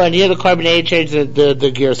 Ella, and here the carbon A changes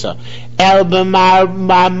the girsa.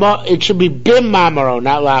 It should be bim mamaro,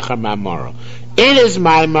 not lachar mamaro. It is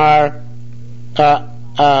maimar,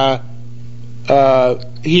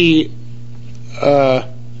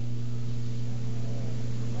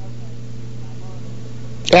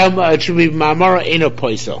 it should be mamara in a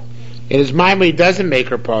poisel. It is maimar, he doesn't make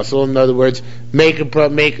her posel. In other words, make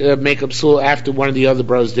up sul after one of the other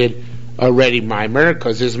brothers did already maimar,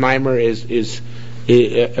 because his maimar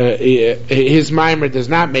his maimar does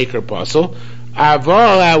not make her posel.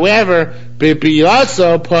 Avol, however,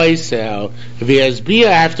 bibiyaso poisel. If he has bia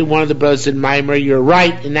after one of the brothers in Maimer, you're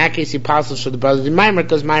right. In that case, he apostles for the brothers in Maimer,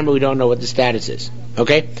 because Maimer we don't know what the status is.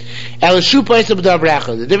 Okay? Elishu poisel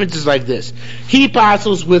b'davracha. The difference is like this: he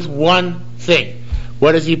apostles with one thing.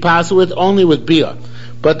 What does he apostle with? Only with bia.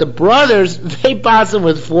 But the brothers, they passel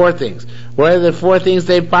with 4 things. What are the 4 things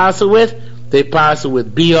they passel with? They passel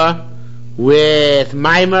with bia, with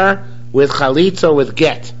maimer, with chalitza, with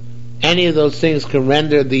get. Any of those things can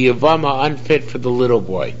render the Yevama unfit for the little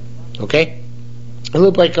boy. Okay? A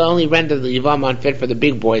little boy can only render the Yevama unfit for the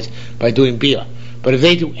big boys by doing bia. But if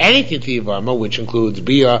they do anything to Yevama, which includes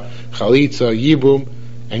bia, chalitza, yibum,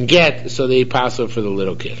 and get, so they passel for the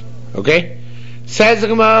little kid. Okay? Says the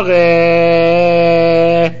Gemara,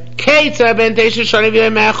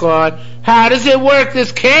 how does it work,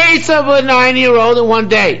 this case of a 9-year-old in one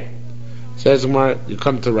day? Says the Gemara, you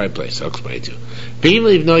come to the right place. I'll explain to you.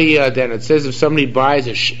 It says if somebody buys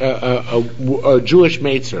a Jewish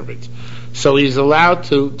maidservant, so he's allowed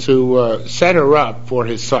to set her up for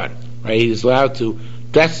his son. Right? He's allowed to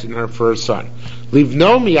destine her for his son. Leave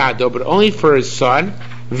no miyado, but only for his son.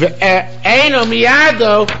 Eino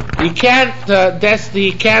miyado, he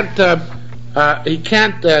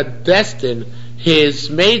can't destine his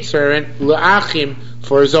maidservant le'achim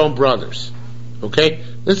for his own brothers. Okay,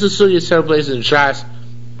 this is sugya several places in Shas.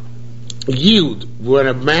 Yud, when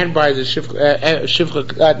a man buys a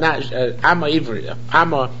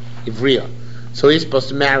ama ivriya, so he's supposed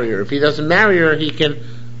to marry her. If he doesn't marry her, he can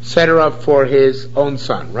set her up for his own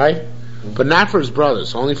son, right? But not for his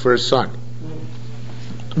brothers, only for his son.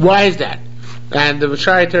 Why is that? And the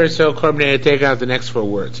Mashari Teresel Korban take out the next 4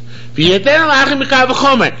 words. Let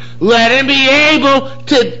him be able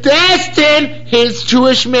to destine his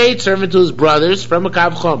Jewish maidservant to his brothers from a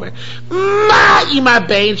Kav Chomer.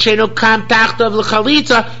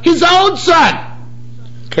 His own son.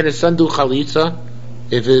 Can his son do chalitza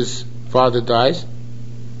if his father dies?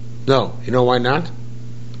 No. You know why not?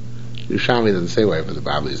 Yerushalmi doesn't say why, but the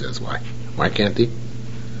Bible says why. Why can't he?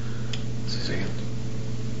 It's his aunt.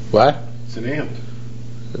 What? It's an aunt.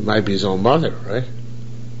 It might be his own mother, right?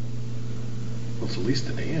 Well, it's at least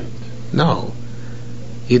an aunt. No.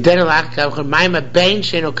 His son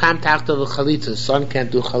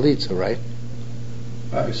can't do chalitza, right?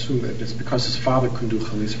 I assume that it's because his father couldn't do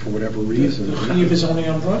chalitza for whatever reason. The chiyuv is only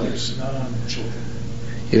on brothers, not on children.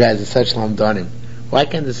 You guys are such lamdanim. Why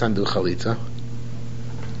can't the son do chalitza?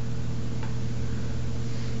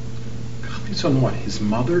 Chalitza on what? His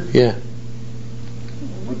mother? Yeah.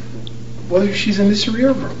 What if she's in the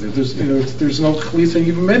shiur? There's no chalitza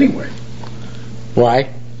even anyway. Why?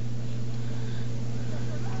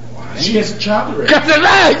 Why? She has chocolate.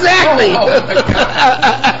 Exactly.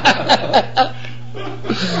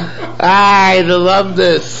 I love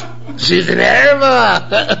this. She's an erva.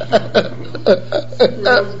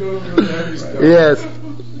 Yes.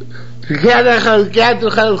 You can't do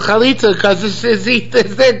chalitza because it's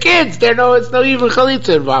their kids. It's no even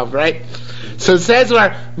chalitza involved, right? So it says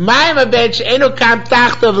where the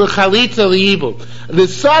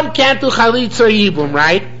son can't do chalitza or yibum,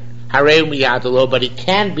 right? But he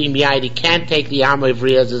can be miyad. He can take the ama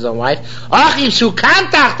ivriya as his own wife.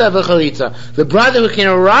 The brother who can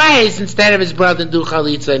arise instead of his brother and do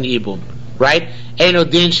chalitza and yibum, right? Eno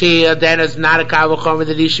dinshi then is not a kavachomer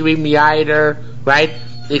that he should be miyad, right?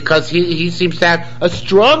 Because he seems to have a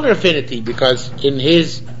stronger affinity because in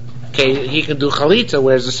his case he can do chalitza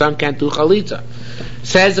whereas the son can't do chalitza.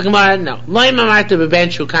 Says the Gemara, no.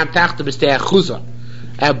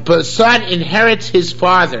 A son inherits his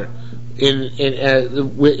father in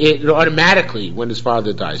automatically when his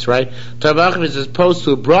father dies, right? As opposed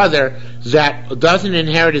to a brother that doesn't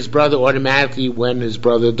inherit his brother automatically when his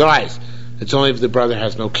brother dies. It's only if the brother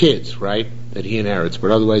has no kids, right, that he inherits, but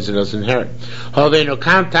otherwise he doesn't inherit.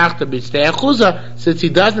 Since he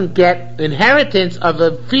doesn't get inheritance of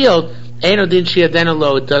a field,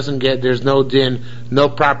 it doesn't get, there's no din, no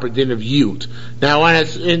proper din of yud. Now,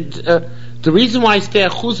 the reason why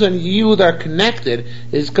ste'achuz and yud are connected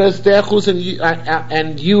is because ste'achuz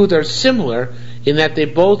and yud are similar in that they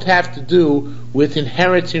both have to do with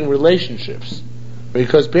inheriting relationships.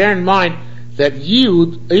 Because bear in mind that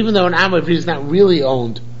yud, even though an Amav is not really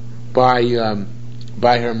owned by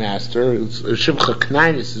her master, Shivcha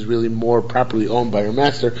Knainis is really more properly owned by her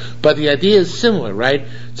master, but the idea is similar, right?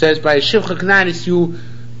 It says by Shivcha Knainis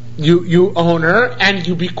you own her and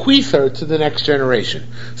you bequeath her to the next generation.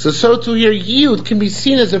 So too here, yud can be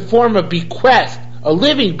seen as a form of bequest, a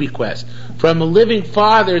living bequest, from a living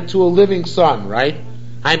father to a living son, right?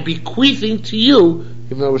 I'm bequeathing to you,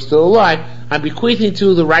 even though we're still alive, I'm bequeathing to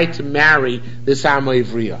you the right to marry this Ama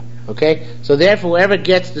Ivriya. Okay? So therefore, whoever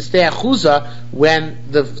gets the ste'achuza when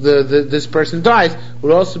this person dies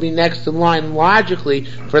would also be next in line logically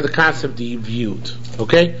for the concept of yud.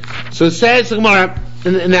 Okay? So it says the Gemara,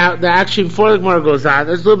 Now, actually, before the Gemara goes on,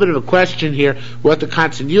 there's a little bit of a question here, what the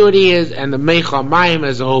continuity is, and the Meichal Mayim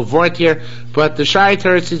as a whole vort here, but the Shai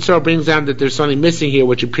Teretz Yitzhak brings down that there's something missing here,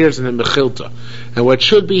 which appears in the Mechilta. And what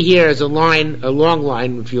should be here is a long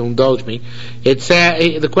line, if you'll indulge me.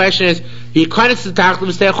 The question is, on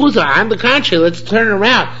the contrary, let's turn it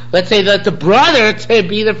around. Let's say that the brother to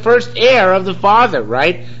be the first heir of the father,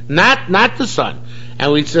 right? Not the son.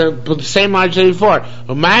 And we put the same logic before.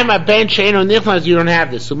 You don't have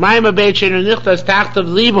this. If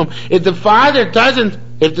the father doesn't,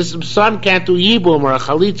 if the son can't do yibum or a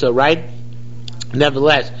chalitza, right?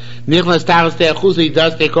 Nevertheless, he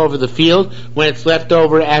does take over the field when it's left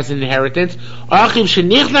over as an inheritance. The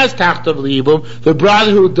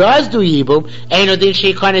brother who does do yibum,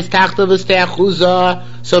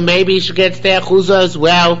 so maybe he should get ste'achuza as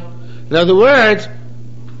well. In other words,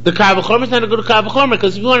 the Kavachomer is not a good Kavachomer,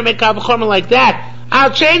 because if you want to make Kavachomer like that, I'll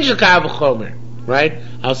change the Kavachomer, right?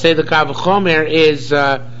 I'll say the Kavachomer is, you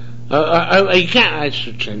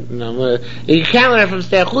can't learn from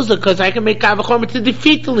Ste'achuza, because I can make Kavachomer to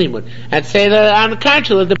defeat the Limud, and say that on the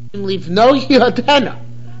contrary, the leave no Yodena.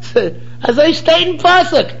 As I state in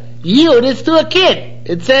Pasuk, Yud is to a kid.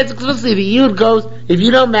 It says explicitly, the Yud goes, if you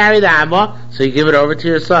don't marry the Amma, so you give it over to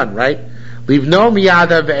your son, right? Leave no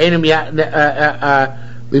Miyada ve'enim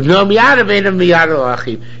he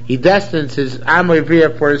destines his Amor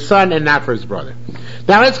for his son and not for his brother.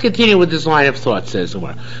 Now let's continue with this line of thought, says the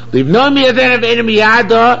word. Leave no miyadena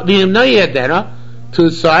to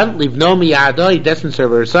his son, leave no miyado, he destines her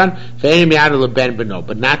for his son,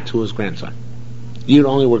 but not to his grandson. Yud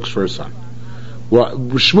only works for his son.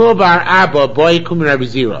 Shmuel bar Abba, boy kum Rabbi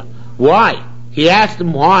Zira. Why? He asked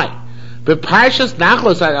him why. But Parshas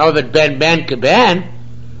Nachlos Ovid ben keben,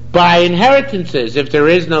 by inheritances, if there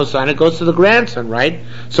is no son, it goes to the grandson, right?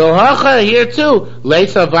 So Hacha here too,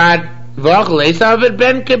 Leisavad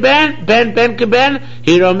ben keben,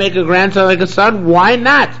 he don't make a grandson like a son. Why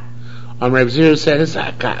not? Rabbi Zira says,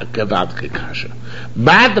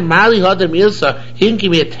 Bad the Mali Hodar Milsa, he can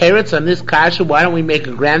give me a teretz on this kasha. Why don't we make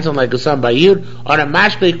a grandson like a son by Yud? On a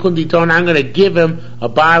mashkei kunditon, I'm going to give him a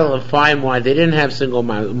bottle of fine wine. They didn't have single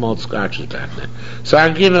malt scotches back then, so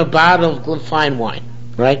I'll give him a bottle of fine wine.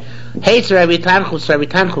 Right? Hey, so Rabbi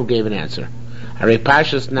Tanchum gave an answer.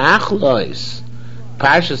 Parshas Nachlos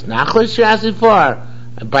you asked before.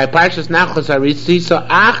 By Parshas Nachlos, Arisisa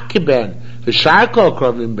Ach Keben, V'Sharko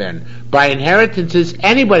Krovim Ben. By inheritances,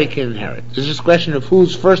 anybody can inherit. It's just a question of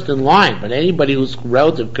who's first in line, but anybody who's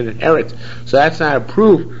relative can inherit. So that's not a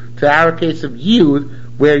proof to our case of Yud,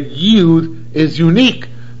 where Yud is unique.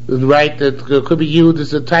 Right, that could be Yud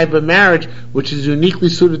as a type of marriage which is uniquely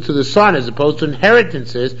suited to the son, as opposed to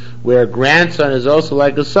inheritances where a grandson is also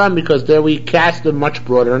like a son, because there we cast a much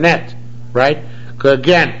broader net. Right?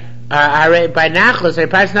 Again, by Nachlas,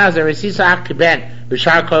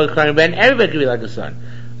 everybody could be like a son,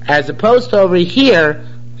 as opposed to over here,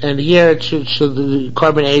 and here it should the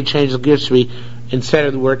carbon A change the gears to be, instead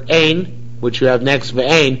of the word ein, which you have next to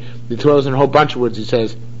ein, he throws in a whole bunch of words. He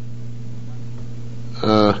says,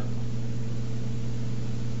 I'm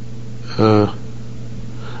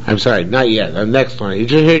sorry, not yet. The next one.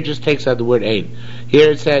 Here it just takes out the word ein. Here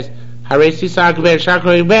it says, there you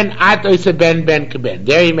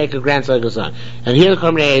make a grandson like a son. And here the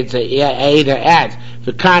Korban either adds,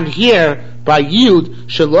 the kan here, by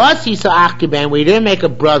Yud, where you didn't make a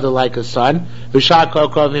brother like a son,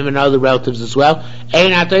 him and other relatives as well. Here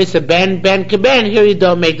you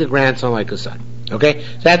don't make the grandson like a son. Okay?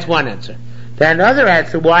 So that's one answer. Then another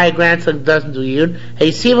answer why a grandson doesn't do Yud. Hey,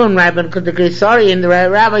 Sivon Rabban, because the Grisari and the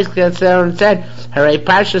rabbis said, Hare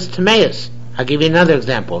Parshas Timaeus. I'll give you another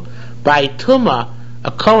example. By Tuma,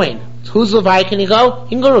 a Kohen, whose Levi can he go? He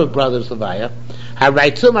can go to a brother's Levi.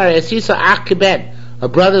 Hare Tuma, Esisa Ach Keben, a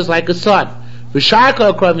brother's like a son.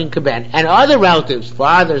 V'Sharko Krovim Keben, and other relatives,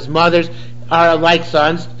 fathers, mothers, are like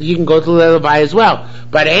sons, you can go to the Levi as well.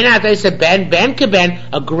 But they said Ben Keben,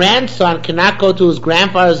 a grandson cannot go to his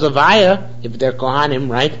grandfather's Leviah, if they're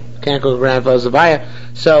Kohanim, right? Can't go to grandfather's Leviah.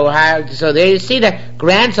 So there you see that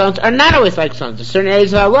grandsons are not always like sons. In certain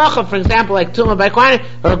areas of halacha, for example, like Tumah by Kohanim,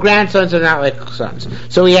 or grandsons are not like sons.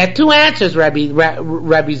 So we had two answers, Rabbi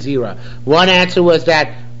Zira. One answer was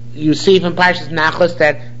that you see from Parshas Nachlas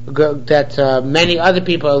that many other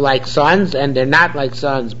people are like sons, and they're not like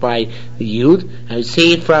sons by the Yud. And we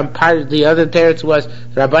see from part of the other teretz was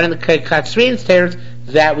Rabbanan Katzrin's teretz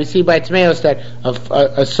that we see by Timaeus that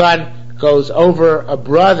a son goes over a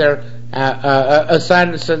brother a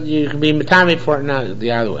son, you can be mitami for it, not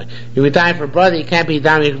the other way. You mitami for a brother, you can't be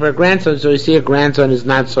mitami for a grandson, so you see a grandson is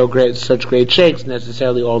not such great shakes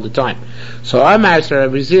necessarily all the time. So our master,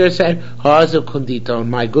 Rabbi Zir, said, Ha'azav kundito,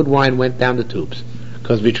 my good wine went down the tubes.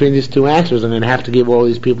 Because between these two answers, I'm going to have to give all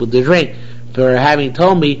these people to drink for having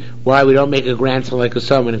told me why we don't make a grandson like a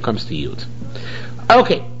son when it comes to youth.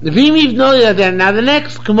 Okay, now the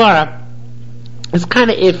next Gemara is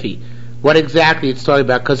kind of iffy. What exactly it's talking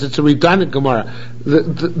about, because it's a redundant Gemara.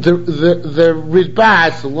 The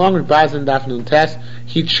Ridbaz, the long Ridbaz in Daf Nun Tes,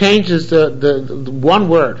 he changes the one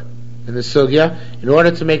word in the Sugya in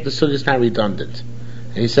order to make the Sugya not redundant.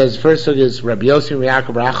 And he says the first Sugya is Rabbi Yossi and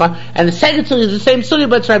Yaakov Racha, and the second Sugya is the same Sugya,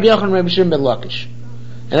 but it's Rabbi Yochanan and Rabbi Shimon ben Lakish.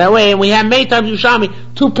 And that way, and we have Meitab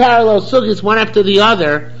Yerushalmi, two parallel Sugyas, one after the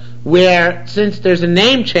other, where since there's a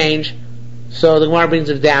name change, so the Gemara brings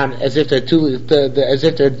it down as if they're as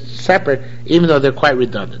if they're separate, even though they're quite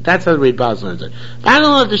redundant. That's how the Ridbaz learns it. I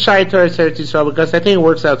don't know if the Shai Torah says it's so, because I think it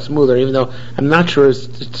works out smoother, even though I'm not sure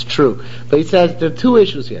it's true. But he says there are two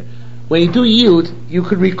issues here. When you do Yud, you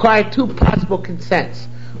could require two possible consents.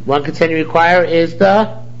 One consent you require is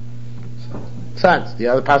the sons. The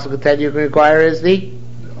other possible consent you can require is the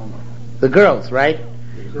girls, right?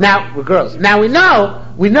 Now, the girls. Now we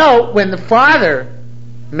know when the father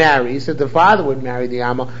marries, that the father would marry the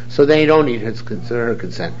Amma, so then you don't need her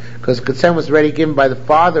consent. Because consent was already given by the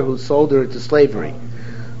father who sold her into slavery.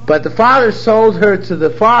 But the father sold her to the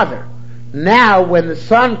father. Now, when the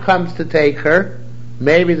son comes to take her,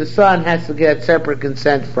 maybe the son has to get separate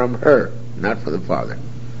consent from her, not for the father.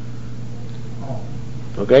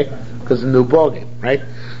 Okay? Because it's a new ballgame, right?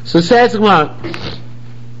 So says Gemara,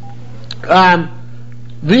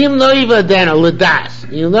 V'im lo yivadena l'das.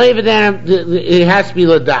 It has to be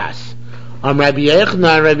l'das. Rabbi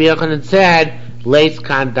Yochanan said, Leis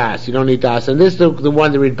kan das. You don't need das. And this is the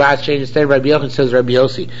one that Ridbaz changed. Instead, Rabbi Yochanan says Rabbi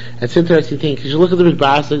Yossi. It's an interesting thing. Could you look at the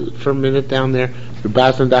Ridbaz for a minute down there?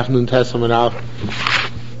 Ridbaz and Daf Nun Tes Amud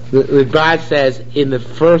Aleph. The Ridbaz says in the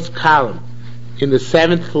first column, in the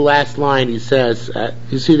seventh to last line, he says,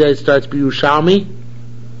 you see that it starts Yerushalmi?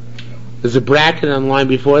 There's a bracket on the line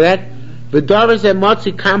before that. V'davar zeh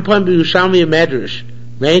motzi kampon b'Yerushalmi Medrash.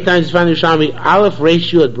 Many times you find Yerushalmi Aleph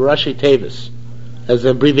Reish Yud B'Rashi Tevis as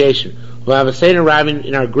an abbreviation. We'll have a Seder Rabbin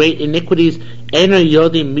in our great iniquities. Ena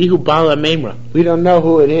Yodim Mihu Bala Memra. We don't know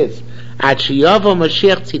who it is. At Shiyavo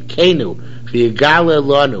Mashiach Tzidkenu V'Yigale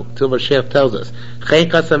Lonu. Till Mashiach tells us. Chen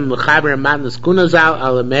Kasam Mechaber Matnas Kunazal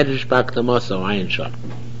Ala Medrash Baktamoso Ayin Shah.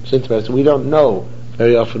 It's interesting. We don't know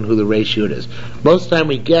very often who the Reish Yud is. Most of the time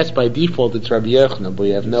we guess by default it's Rabbi Yochanan, but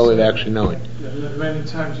we have no way of actually knowing. Many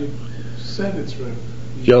times you said it's Rabbi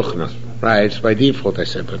Yochanan. Right, it's by default I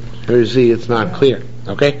said, but here you see it's not clear.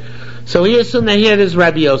 Okay? So he assumed that here it is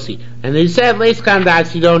Rabbi Yossi. And he said, Leis kan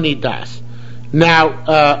das, you don't need das. Now,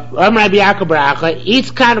 Rabbi Yaakov Baracha,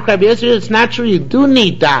 each kind of Rabbi Yossi, it's not true, you do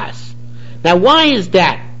need das. Now why is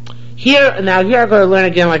that? Here I'm going to learn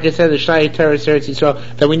again, like I said, the Shai Torah Eretz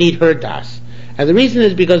Yisrael, that we need her das. And the reason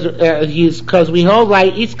is because we hold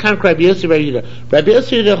like each kind of Rabbi Yossi Rabbi Yehuda. Rabbi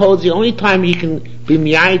Yossi holds the only time he can be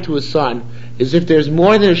miyai to his son is if there's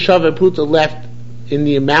more than a shava pruta left in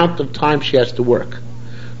the amount of time she has to work.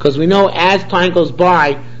 Because we know as time goes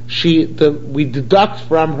by, we deduct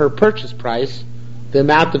from her purchase price the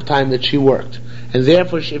amount of time that she worked. And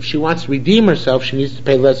therefore, if she wants to redeem herself, she needs to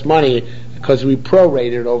pay less money because we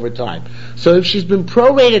prorate it over time. So if she's been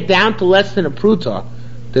prorated down to less than a pruta,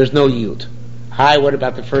 there's no yud. Hi, what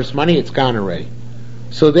about the first money? It's gone already.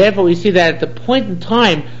 So therefore we see that at the point in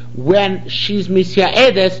time when she's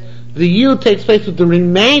misyaedes, the yud takes place with the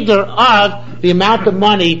remainder of the amount of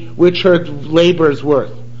money which her labor is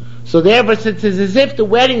worth. So therefore, since it's as if the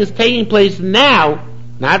wedding is taking place now,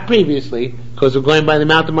 not previously, because we're going by the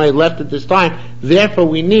amount of money left at this time, therefore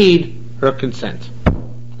we need her consent.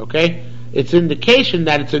 Okay? It's an indication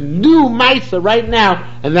that it's a new Maisa right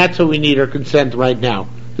now, and that's why we need her consent right now.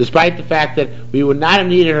 Despite the fact that we would not have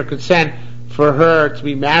needed her consent for her to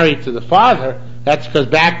be married to the father, that's because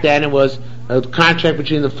back then it was a contract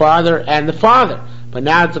between the father and the father. But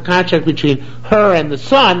now it's a contract between her and the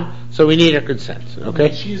son, so we need her consent.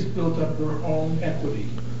 Okay? She's built up her own equity.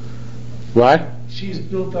 What? She's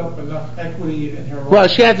built up enough equity in her own. Well,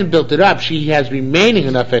 she hasn't built it up. She has remaining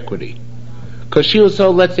enough equity. Because she was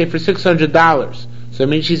sold, let's say, for $600. So it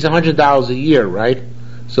means she's $100 a year, right?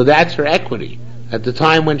 So that's her equity. At the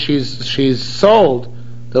time when she's sold,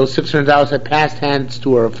 those $600 had passed hands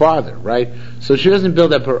to her father, right? So she doesn't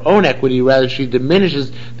build up her own equity, rather she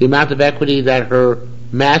diminishes the amount of equity that her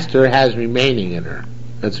master has remaining in her.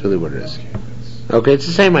 That's really what it is. Okay, it's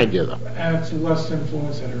the same idea though. And it's less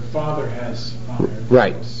influence that her father has on her.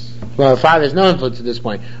 Right. Well, the father has no influence at this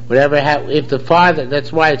point. If the father, that's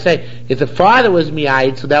why I say, if the father was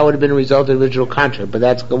miyayid, so that would have been a result of the original contract. But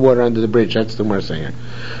that's the water under the bridge. That's the more saying.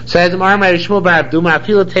 Says even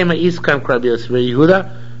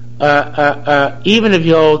if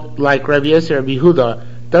you hold like Rabbi Yosef or Rabbi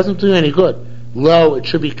Yehuda, doesn't do you any good. Lo, it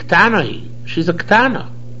should be ketana. She's a ketana.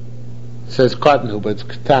 It says kotnu, but it's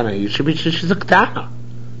ketana. She's a ketana.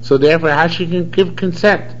 So therefore, how she can give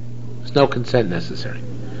consent? There's no consent necessary.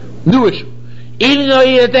 New issue. Even though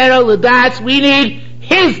you're there, the das, we need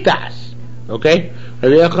his das. Okay?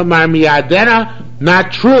 Rabbi Yochamar miyadena,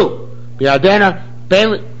 not true. Miyadena,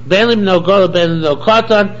 belim no gola, belim no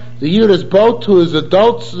katan. The yud is both to his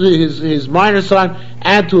adult, his minor son,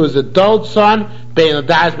 and to his adult son. Belim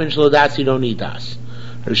das, ben shlo das, you don't need das.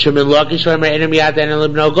 Rabbi Shimon Lakish, miyadena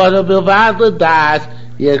lim no gola, bilvad le das.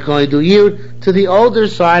 You can only do yud to the older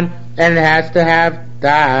son, and it has to have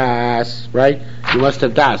das, right? You must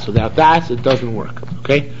have das. Without das, it doesn't work.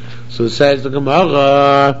 Okay? So it says the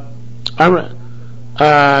Gemara, Am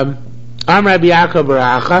Rabbi Yaakov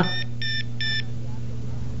Baracha.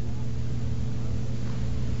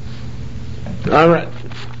 Alright. I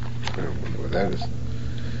don't remember what that is.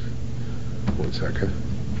 1 second.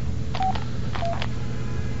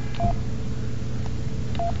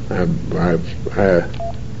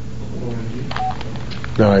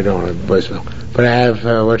 No, I don't have voicemail. But I have,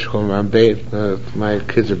 my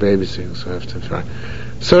kids are babysitting, so I have to try.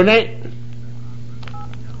 So,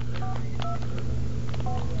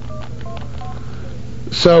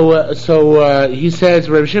 he says,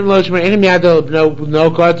 Rabbi Shimon Loshmer, Enim Yadol,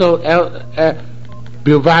 no Koto,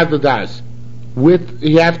 Bilvad Das.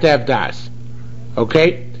 You have to have Das.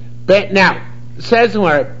 Okay? But now, it says in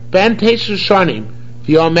where, Ben Teshu Shonim,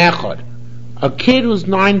 V'yom Echad. A kid who's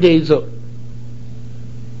 9 days old.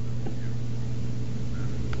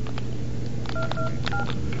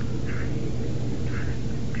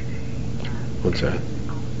 What's that?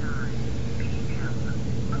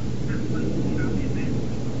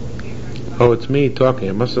 Oh, it's me talking.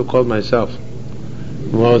 I must have called myself.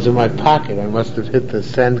 Well, it was in my pocket. I must have hit the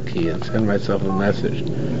send key and sent myself a message.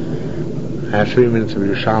 I have 3 minutes of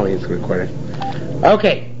Yerushalmi. It's recording.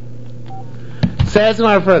 Okay. Says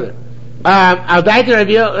more further. So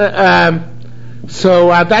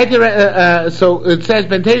it says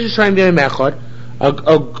Ben Teshu Shonim V'yom Echad.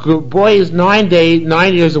 A boy is 9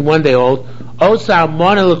 years and 1 day old. Osa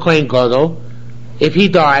Mona L'Kohen Gadol. If he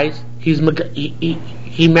dies,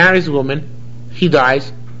 he marries a woman. He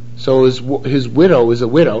dies, so his widow is a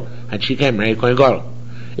widow, and she can't marry a Kohen Gadol.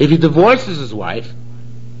 If he divorces his wife,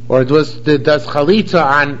 or does chalitza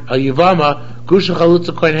on a yivama, grusha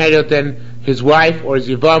chalutza Kohen Hediot, then his wife or his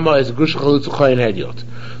yivama is a grusha chalutza Kohen Hediot.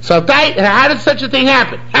 So how does such a thing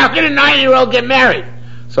happen? How can a 9-year-old get married?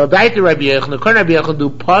 So Daiti Rabbi Yechon, Rabbi Yechon do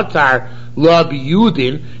patar lo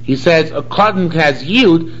biyudin. He says a cotton has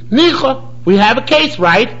yud. Nicha, we have a case,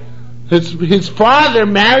 right? His father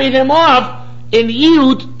married him off in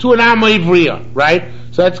yud to an Amo Ivriya, right?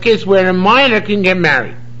 So that's a case where a minor can get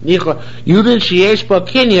married. Nicha yudin sheyesh ba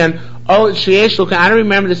kinyan. Oh, sheyesh lo. I don't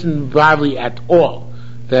remember this in the Bavli at all.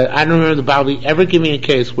 That I don't remember the Bavli ever giving a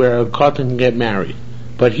case where a cotton can get married.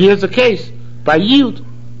 But here's a case by yud.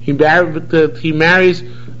 He marries.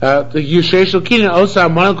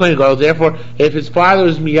 Therefore, if his father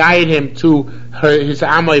is miyayid him to his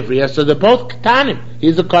Amo Ivriya, so they're both ketanim.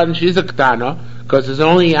 He's a katan, she's a ketana, because there's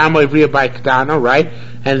only Amo Ivriya by ketana, right?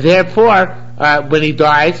 And therefore, when he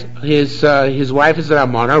dies, his wife is an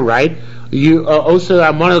Amona, right? You also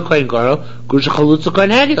Amona Kohen Gadol, Grusha Chalutza Kohen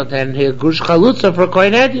Hediot, and Grusha Chalutza for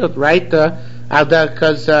Kohen Hediot, right?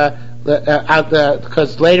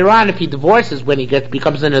 Because later on, if he divorces when he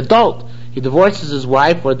becomes an adult, he divorces his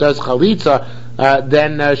wife or does chalitza,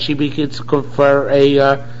 then she begins for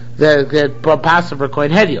the passive for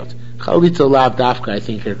Kohen Hediot. Chalitza lav dafka, I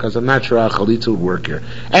think here, because I'm not sure how chalitza would work here.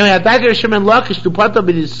 Anyway, Adadir Shimon Lakish to put up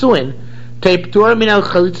in his suin, teiptur min al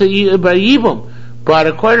chalitza yibum. But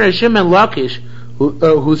according to Shimon Lakish,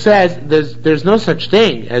 who says there's no such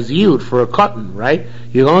thing as yud for a cotton, right?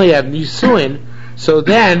 You only have nisuin. So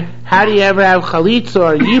then, how do you ever have chalitza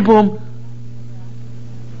or yibum?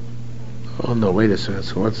 Oh no, wait a second,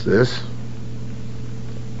 so what's this?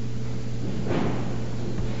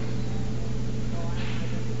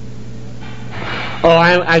 Oh,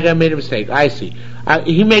 I made a mistake. I see.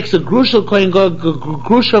 He makes a grusha kohen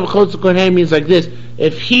grusha of chalitza kohen means like this.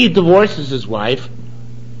 If he divorces his wife,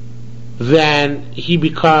 then his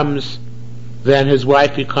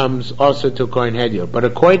wife becomes also to Kohen Hediot. But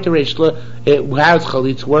according to Reish how does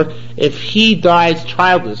chalitza work? If he dies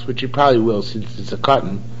childless, which he probably will since it's a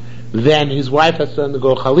cotton, then his wife has to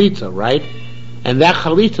undergo chalitza, right? and that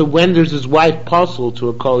chalitza renders his wife possible to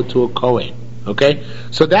a Kohen. Okay?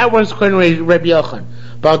 So that was according to Rabbi Yochanan.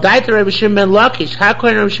 But Rabbi Shimon ben Lakish, how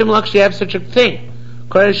can Rabbi Shimon ben Lakish have such a thing?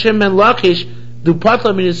 According to Shimon ben Lakish, the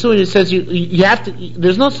Patlam in Nisuin, it says you have to,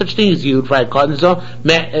 there's no such thing as Yud, right?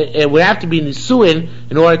 It would have to be Nisuin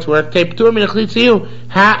in order to work.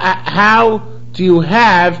 How do you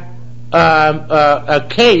have a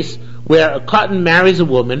case where a cotton marries a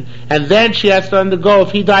woman and then she has to undergo,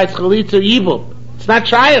 if he dies, chalitza yibum? It's not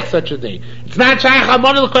shaykh such a thing. It's not shaykh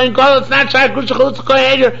Hamon l'kohen gadol. It's not shaykh grusha chalitza kohen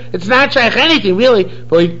eder. It's not shaykh anything really.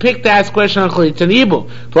 But we picked to ask question on chalitza and yibum.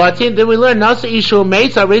 Then we learn nasa ishu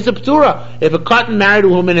meisa reza p'tura. If a cotton married a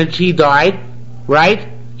woman and she died, right?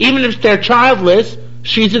 Even if they're childless,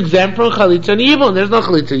 she's exempt from chalitza and yibum. There's no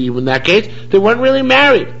chalitza and yibum in that case. They weren't really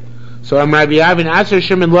married. So I'm Rabbi Avin, Asher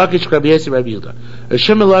Shimon Lakish, Rabbi Yossi, Rabbi Yehuda.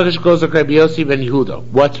 Shimon Lakish goes like Rabbi Yossi ben Yehuda.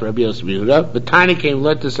 What's Rabbi Yossi ben Yehuda? The tiny came,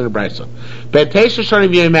 let this in a brayso. Betesha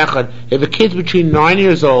Shonim Yom Echad, if a kid's between 9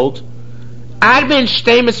 years old, Admin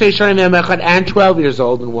Shteimasei Shonim Yom Echad, and 12 years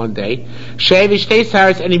old in one day, Shevish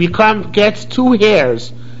Teis and he gets 2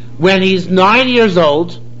 hairs when he's 9 years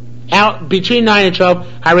old, out between 9 and 12,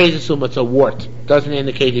 Harei Zesuma, it's a wart. Doesn't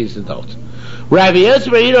indicate he's an adult. Rabbi Yossi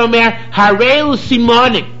ben Yehuda Omer, Harei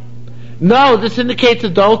Simonim. No, this indicates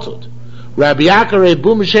adulthood. Rabbi Yaakov, Rabbi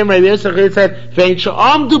Boom, Hashem, Rabbi Yosef said,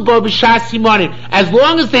 as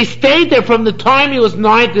long as they stayed there from the time he was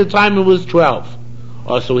 9 to the time he was 12.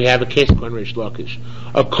 Also, we have a case on Rish Lakish.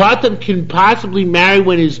 A Katan can possibly marry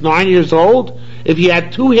when he's 9 years old if he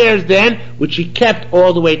had 2 hairs then, which he kept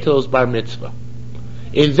all the way till his bar mitzvah.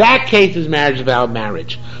 In that case, his marriage is valid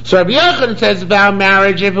marriage. So Rabbi Yochanan says valid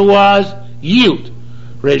marriage if it was Yud.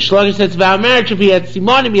 Rish Lakish says about marriage if he had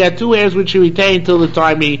Simonim, he had 2 hairs which he retained until the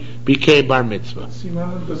time he became bar mitzvah.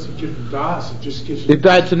 Simonim doesn't give das, it just gives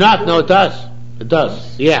it's enough. No, it does. It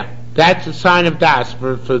does. Yeah. That's a sign of das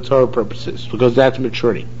for Torah purposes, because that's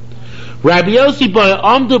maturity. Rabbi Yossi boy,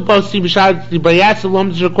 Amdu Bosi B'Shad Bayas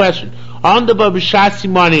Alom, is your question. Amdu Bo B'Shad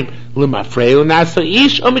Simonim L'Mafreu Nasa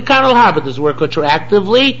Ish or Mikanol Haba, does it work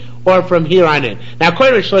retroactively or from here on in? Now,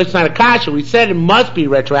 according to Shlomo, it's not a kasha. We said it must be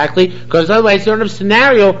retroactively, because otherwise you don't have a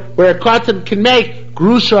scenario where a katan can make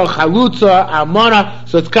grusha, chalutza, almona,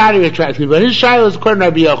 so it's got to be retroactively. But his shiur is according to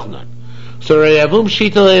Rabbi Yochanan. So Rabbi Avum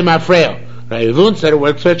Shita L'Mafreu. Rabbi Avum said it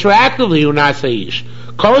works retroactively, Unasa Ish.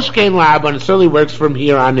 Kosh Kein Lab, and it certainly works from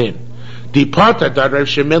here on in. Departa dad Rabbi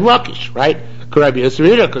Shimon Lakish, right? Rabbi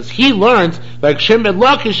Yossi, because he learns, like Shimon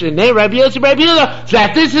Lakish and Rabbi Yossi, Rabbi Yehuda,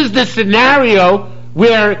 that this is the scenario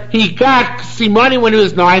where he got Simoni when he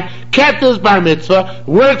was 9, kept his bar mitzvah,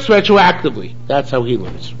 works retroactively. That's how he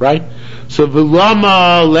learns, right? So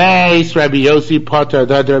Vilama leis Rabbi Yossi Potter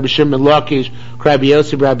dad Rabbi Shimon Lakish, Rabbi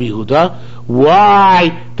Yossi, Rabbi Yehuda.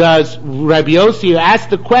 Why does Rabbi Yossi ask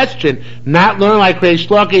the question, not learn like Reish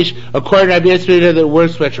Lakish, according to Rabbi Yossi, that it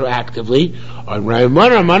works retroactively? On Rabbi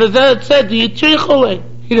Mana said, he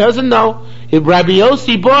doesn't know. If Rabbi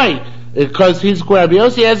Yossi, boy, because Rabbi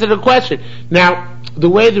Yossi answered a question. Now, the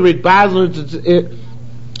way the Ritbaz learns,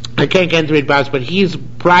 I can't get into Ritbaz, but he's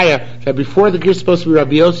prior, that before the gift is supposed to be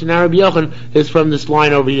Rabbi Yossi, now Rabbi Yochanan is from this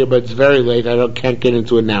line over here, but it's very late, can't get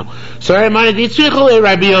into it now. So Rabbi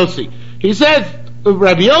Yossi. He says,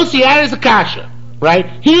 Rabbi Yossi had his akasha, right?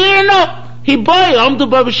 He didn't know. He boy,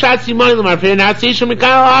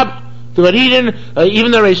 but he didn't,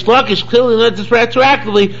 even though Reish Lakish clearly learned this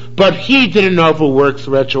retroactively, but he didn't know if it works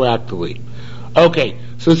retroactively. Okay,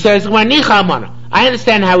 so it says, I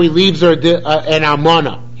understand how he leaves her an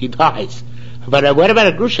almana. He dies. But what about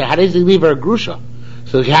a grusha? How does he leave her a grusha?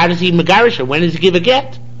 So how does he megarish her? When does he give a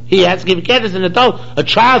get? He has to give a get as an adult. A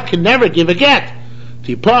child can never give a get.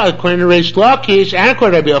 Tipa, according to Reish Lakish, and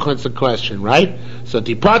according to Rabbi Yochanan, it's a question, right? So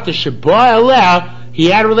Tipa, the Shabbat Aleh, he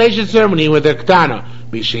had a relation ceremony with a Ktana.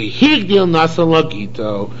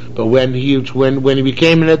 But when he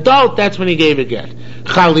became an adult, that's when he gave a get.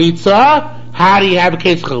 Chalitza, how do you have a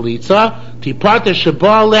case Chalitza? Tipa, the Shabbat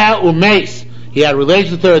Aleh umeis. He had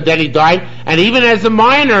relations with her, then he died, and even as a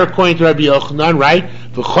minor, according to Rabbi Yochanan, right?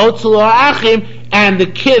 And the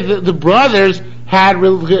kid, the brothers, did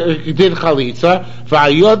chalitza.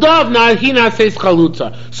 Now he not says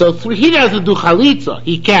chalutza. So he doesn't do chalitza.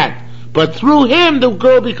 He can't. But through him, the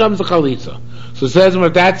girl becomes a chalitza. So it says,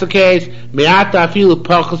 if that's the case, me'ata afilu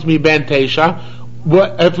pachos mi ben teisha.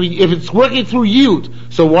 If it's working through Yud,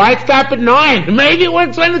 so why stop at 9? Maybe it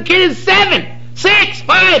works when the kid is 7, 6,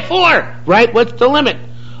 5, 4. Right? What's the limit?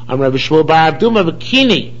 I'm Rabbi Shmuel Bar Abduma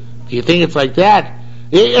Bikini. Do you think it's like that?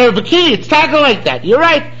 Bikini, it's talking like that. You're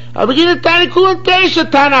right.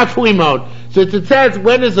 So it says,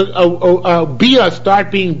 when does a bia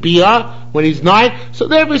start being bia? When he's 9. So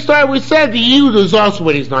there we said the yud is also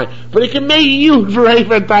when he's 9. But it can make yud for any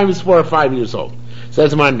time he's 4 or 5 years old.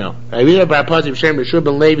 Says one no. Rabbi Yeshua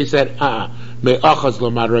ben Levi said, me achaz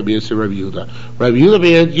lomad Rabbi Yosef Rabbi Yehuda.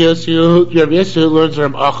 Rabbi Yosef learns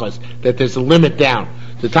from achaz that there's a limit down.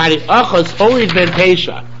 The tiny achaz only ben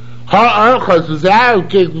Pesha. Her achaz was out,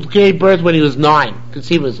 gave birth when he was 9.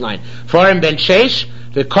 Conceived was 9. For him ben Sheish,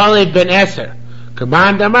 the Kalev ben Eser.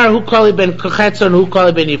 Command Amar, who Kalev ben Kachetzer and who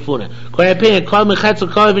Kalev ben Yifuna. According to opinion, Kalev ben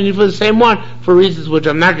Kachetzer, Kalev ben Yifuna, the same one, for reasons which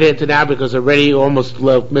I'm not getting into now because I already almost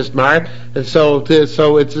missed mark. And so it's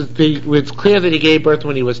clear that he gave birth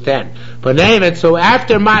when he was 10. But anyway, so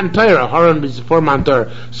after Matan Torah, Haran is before Matan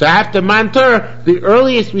Torah. So after Matan Torah, the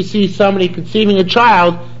earliest we see somebody conceiving a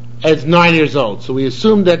child is 9 years old. So we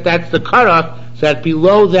assume that that's the cutoff, so that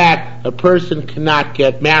below that, a person cannot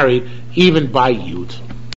get married, even by Yud.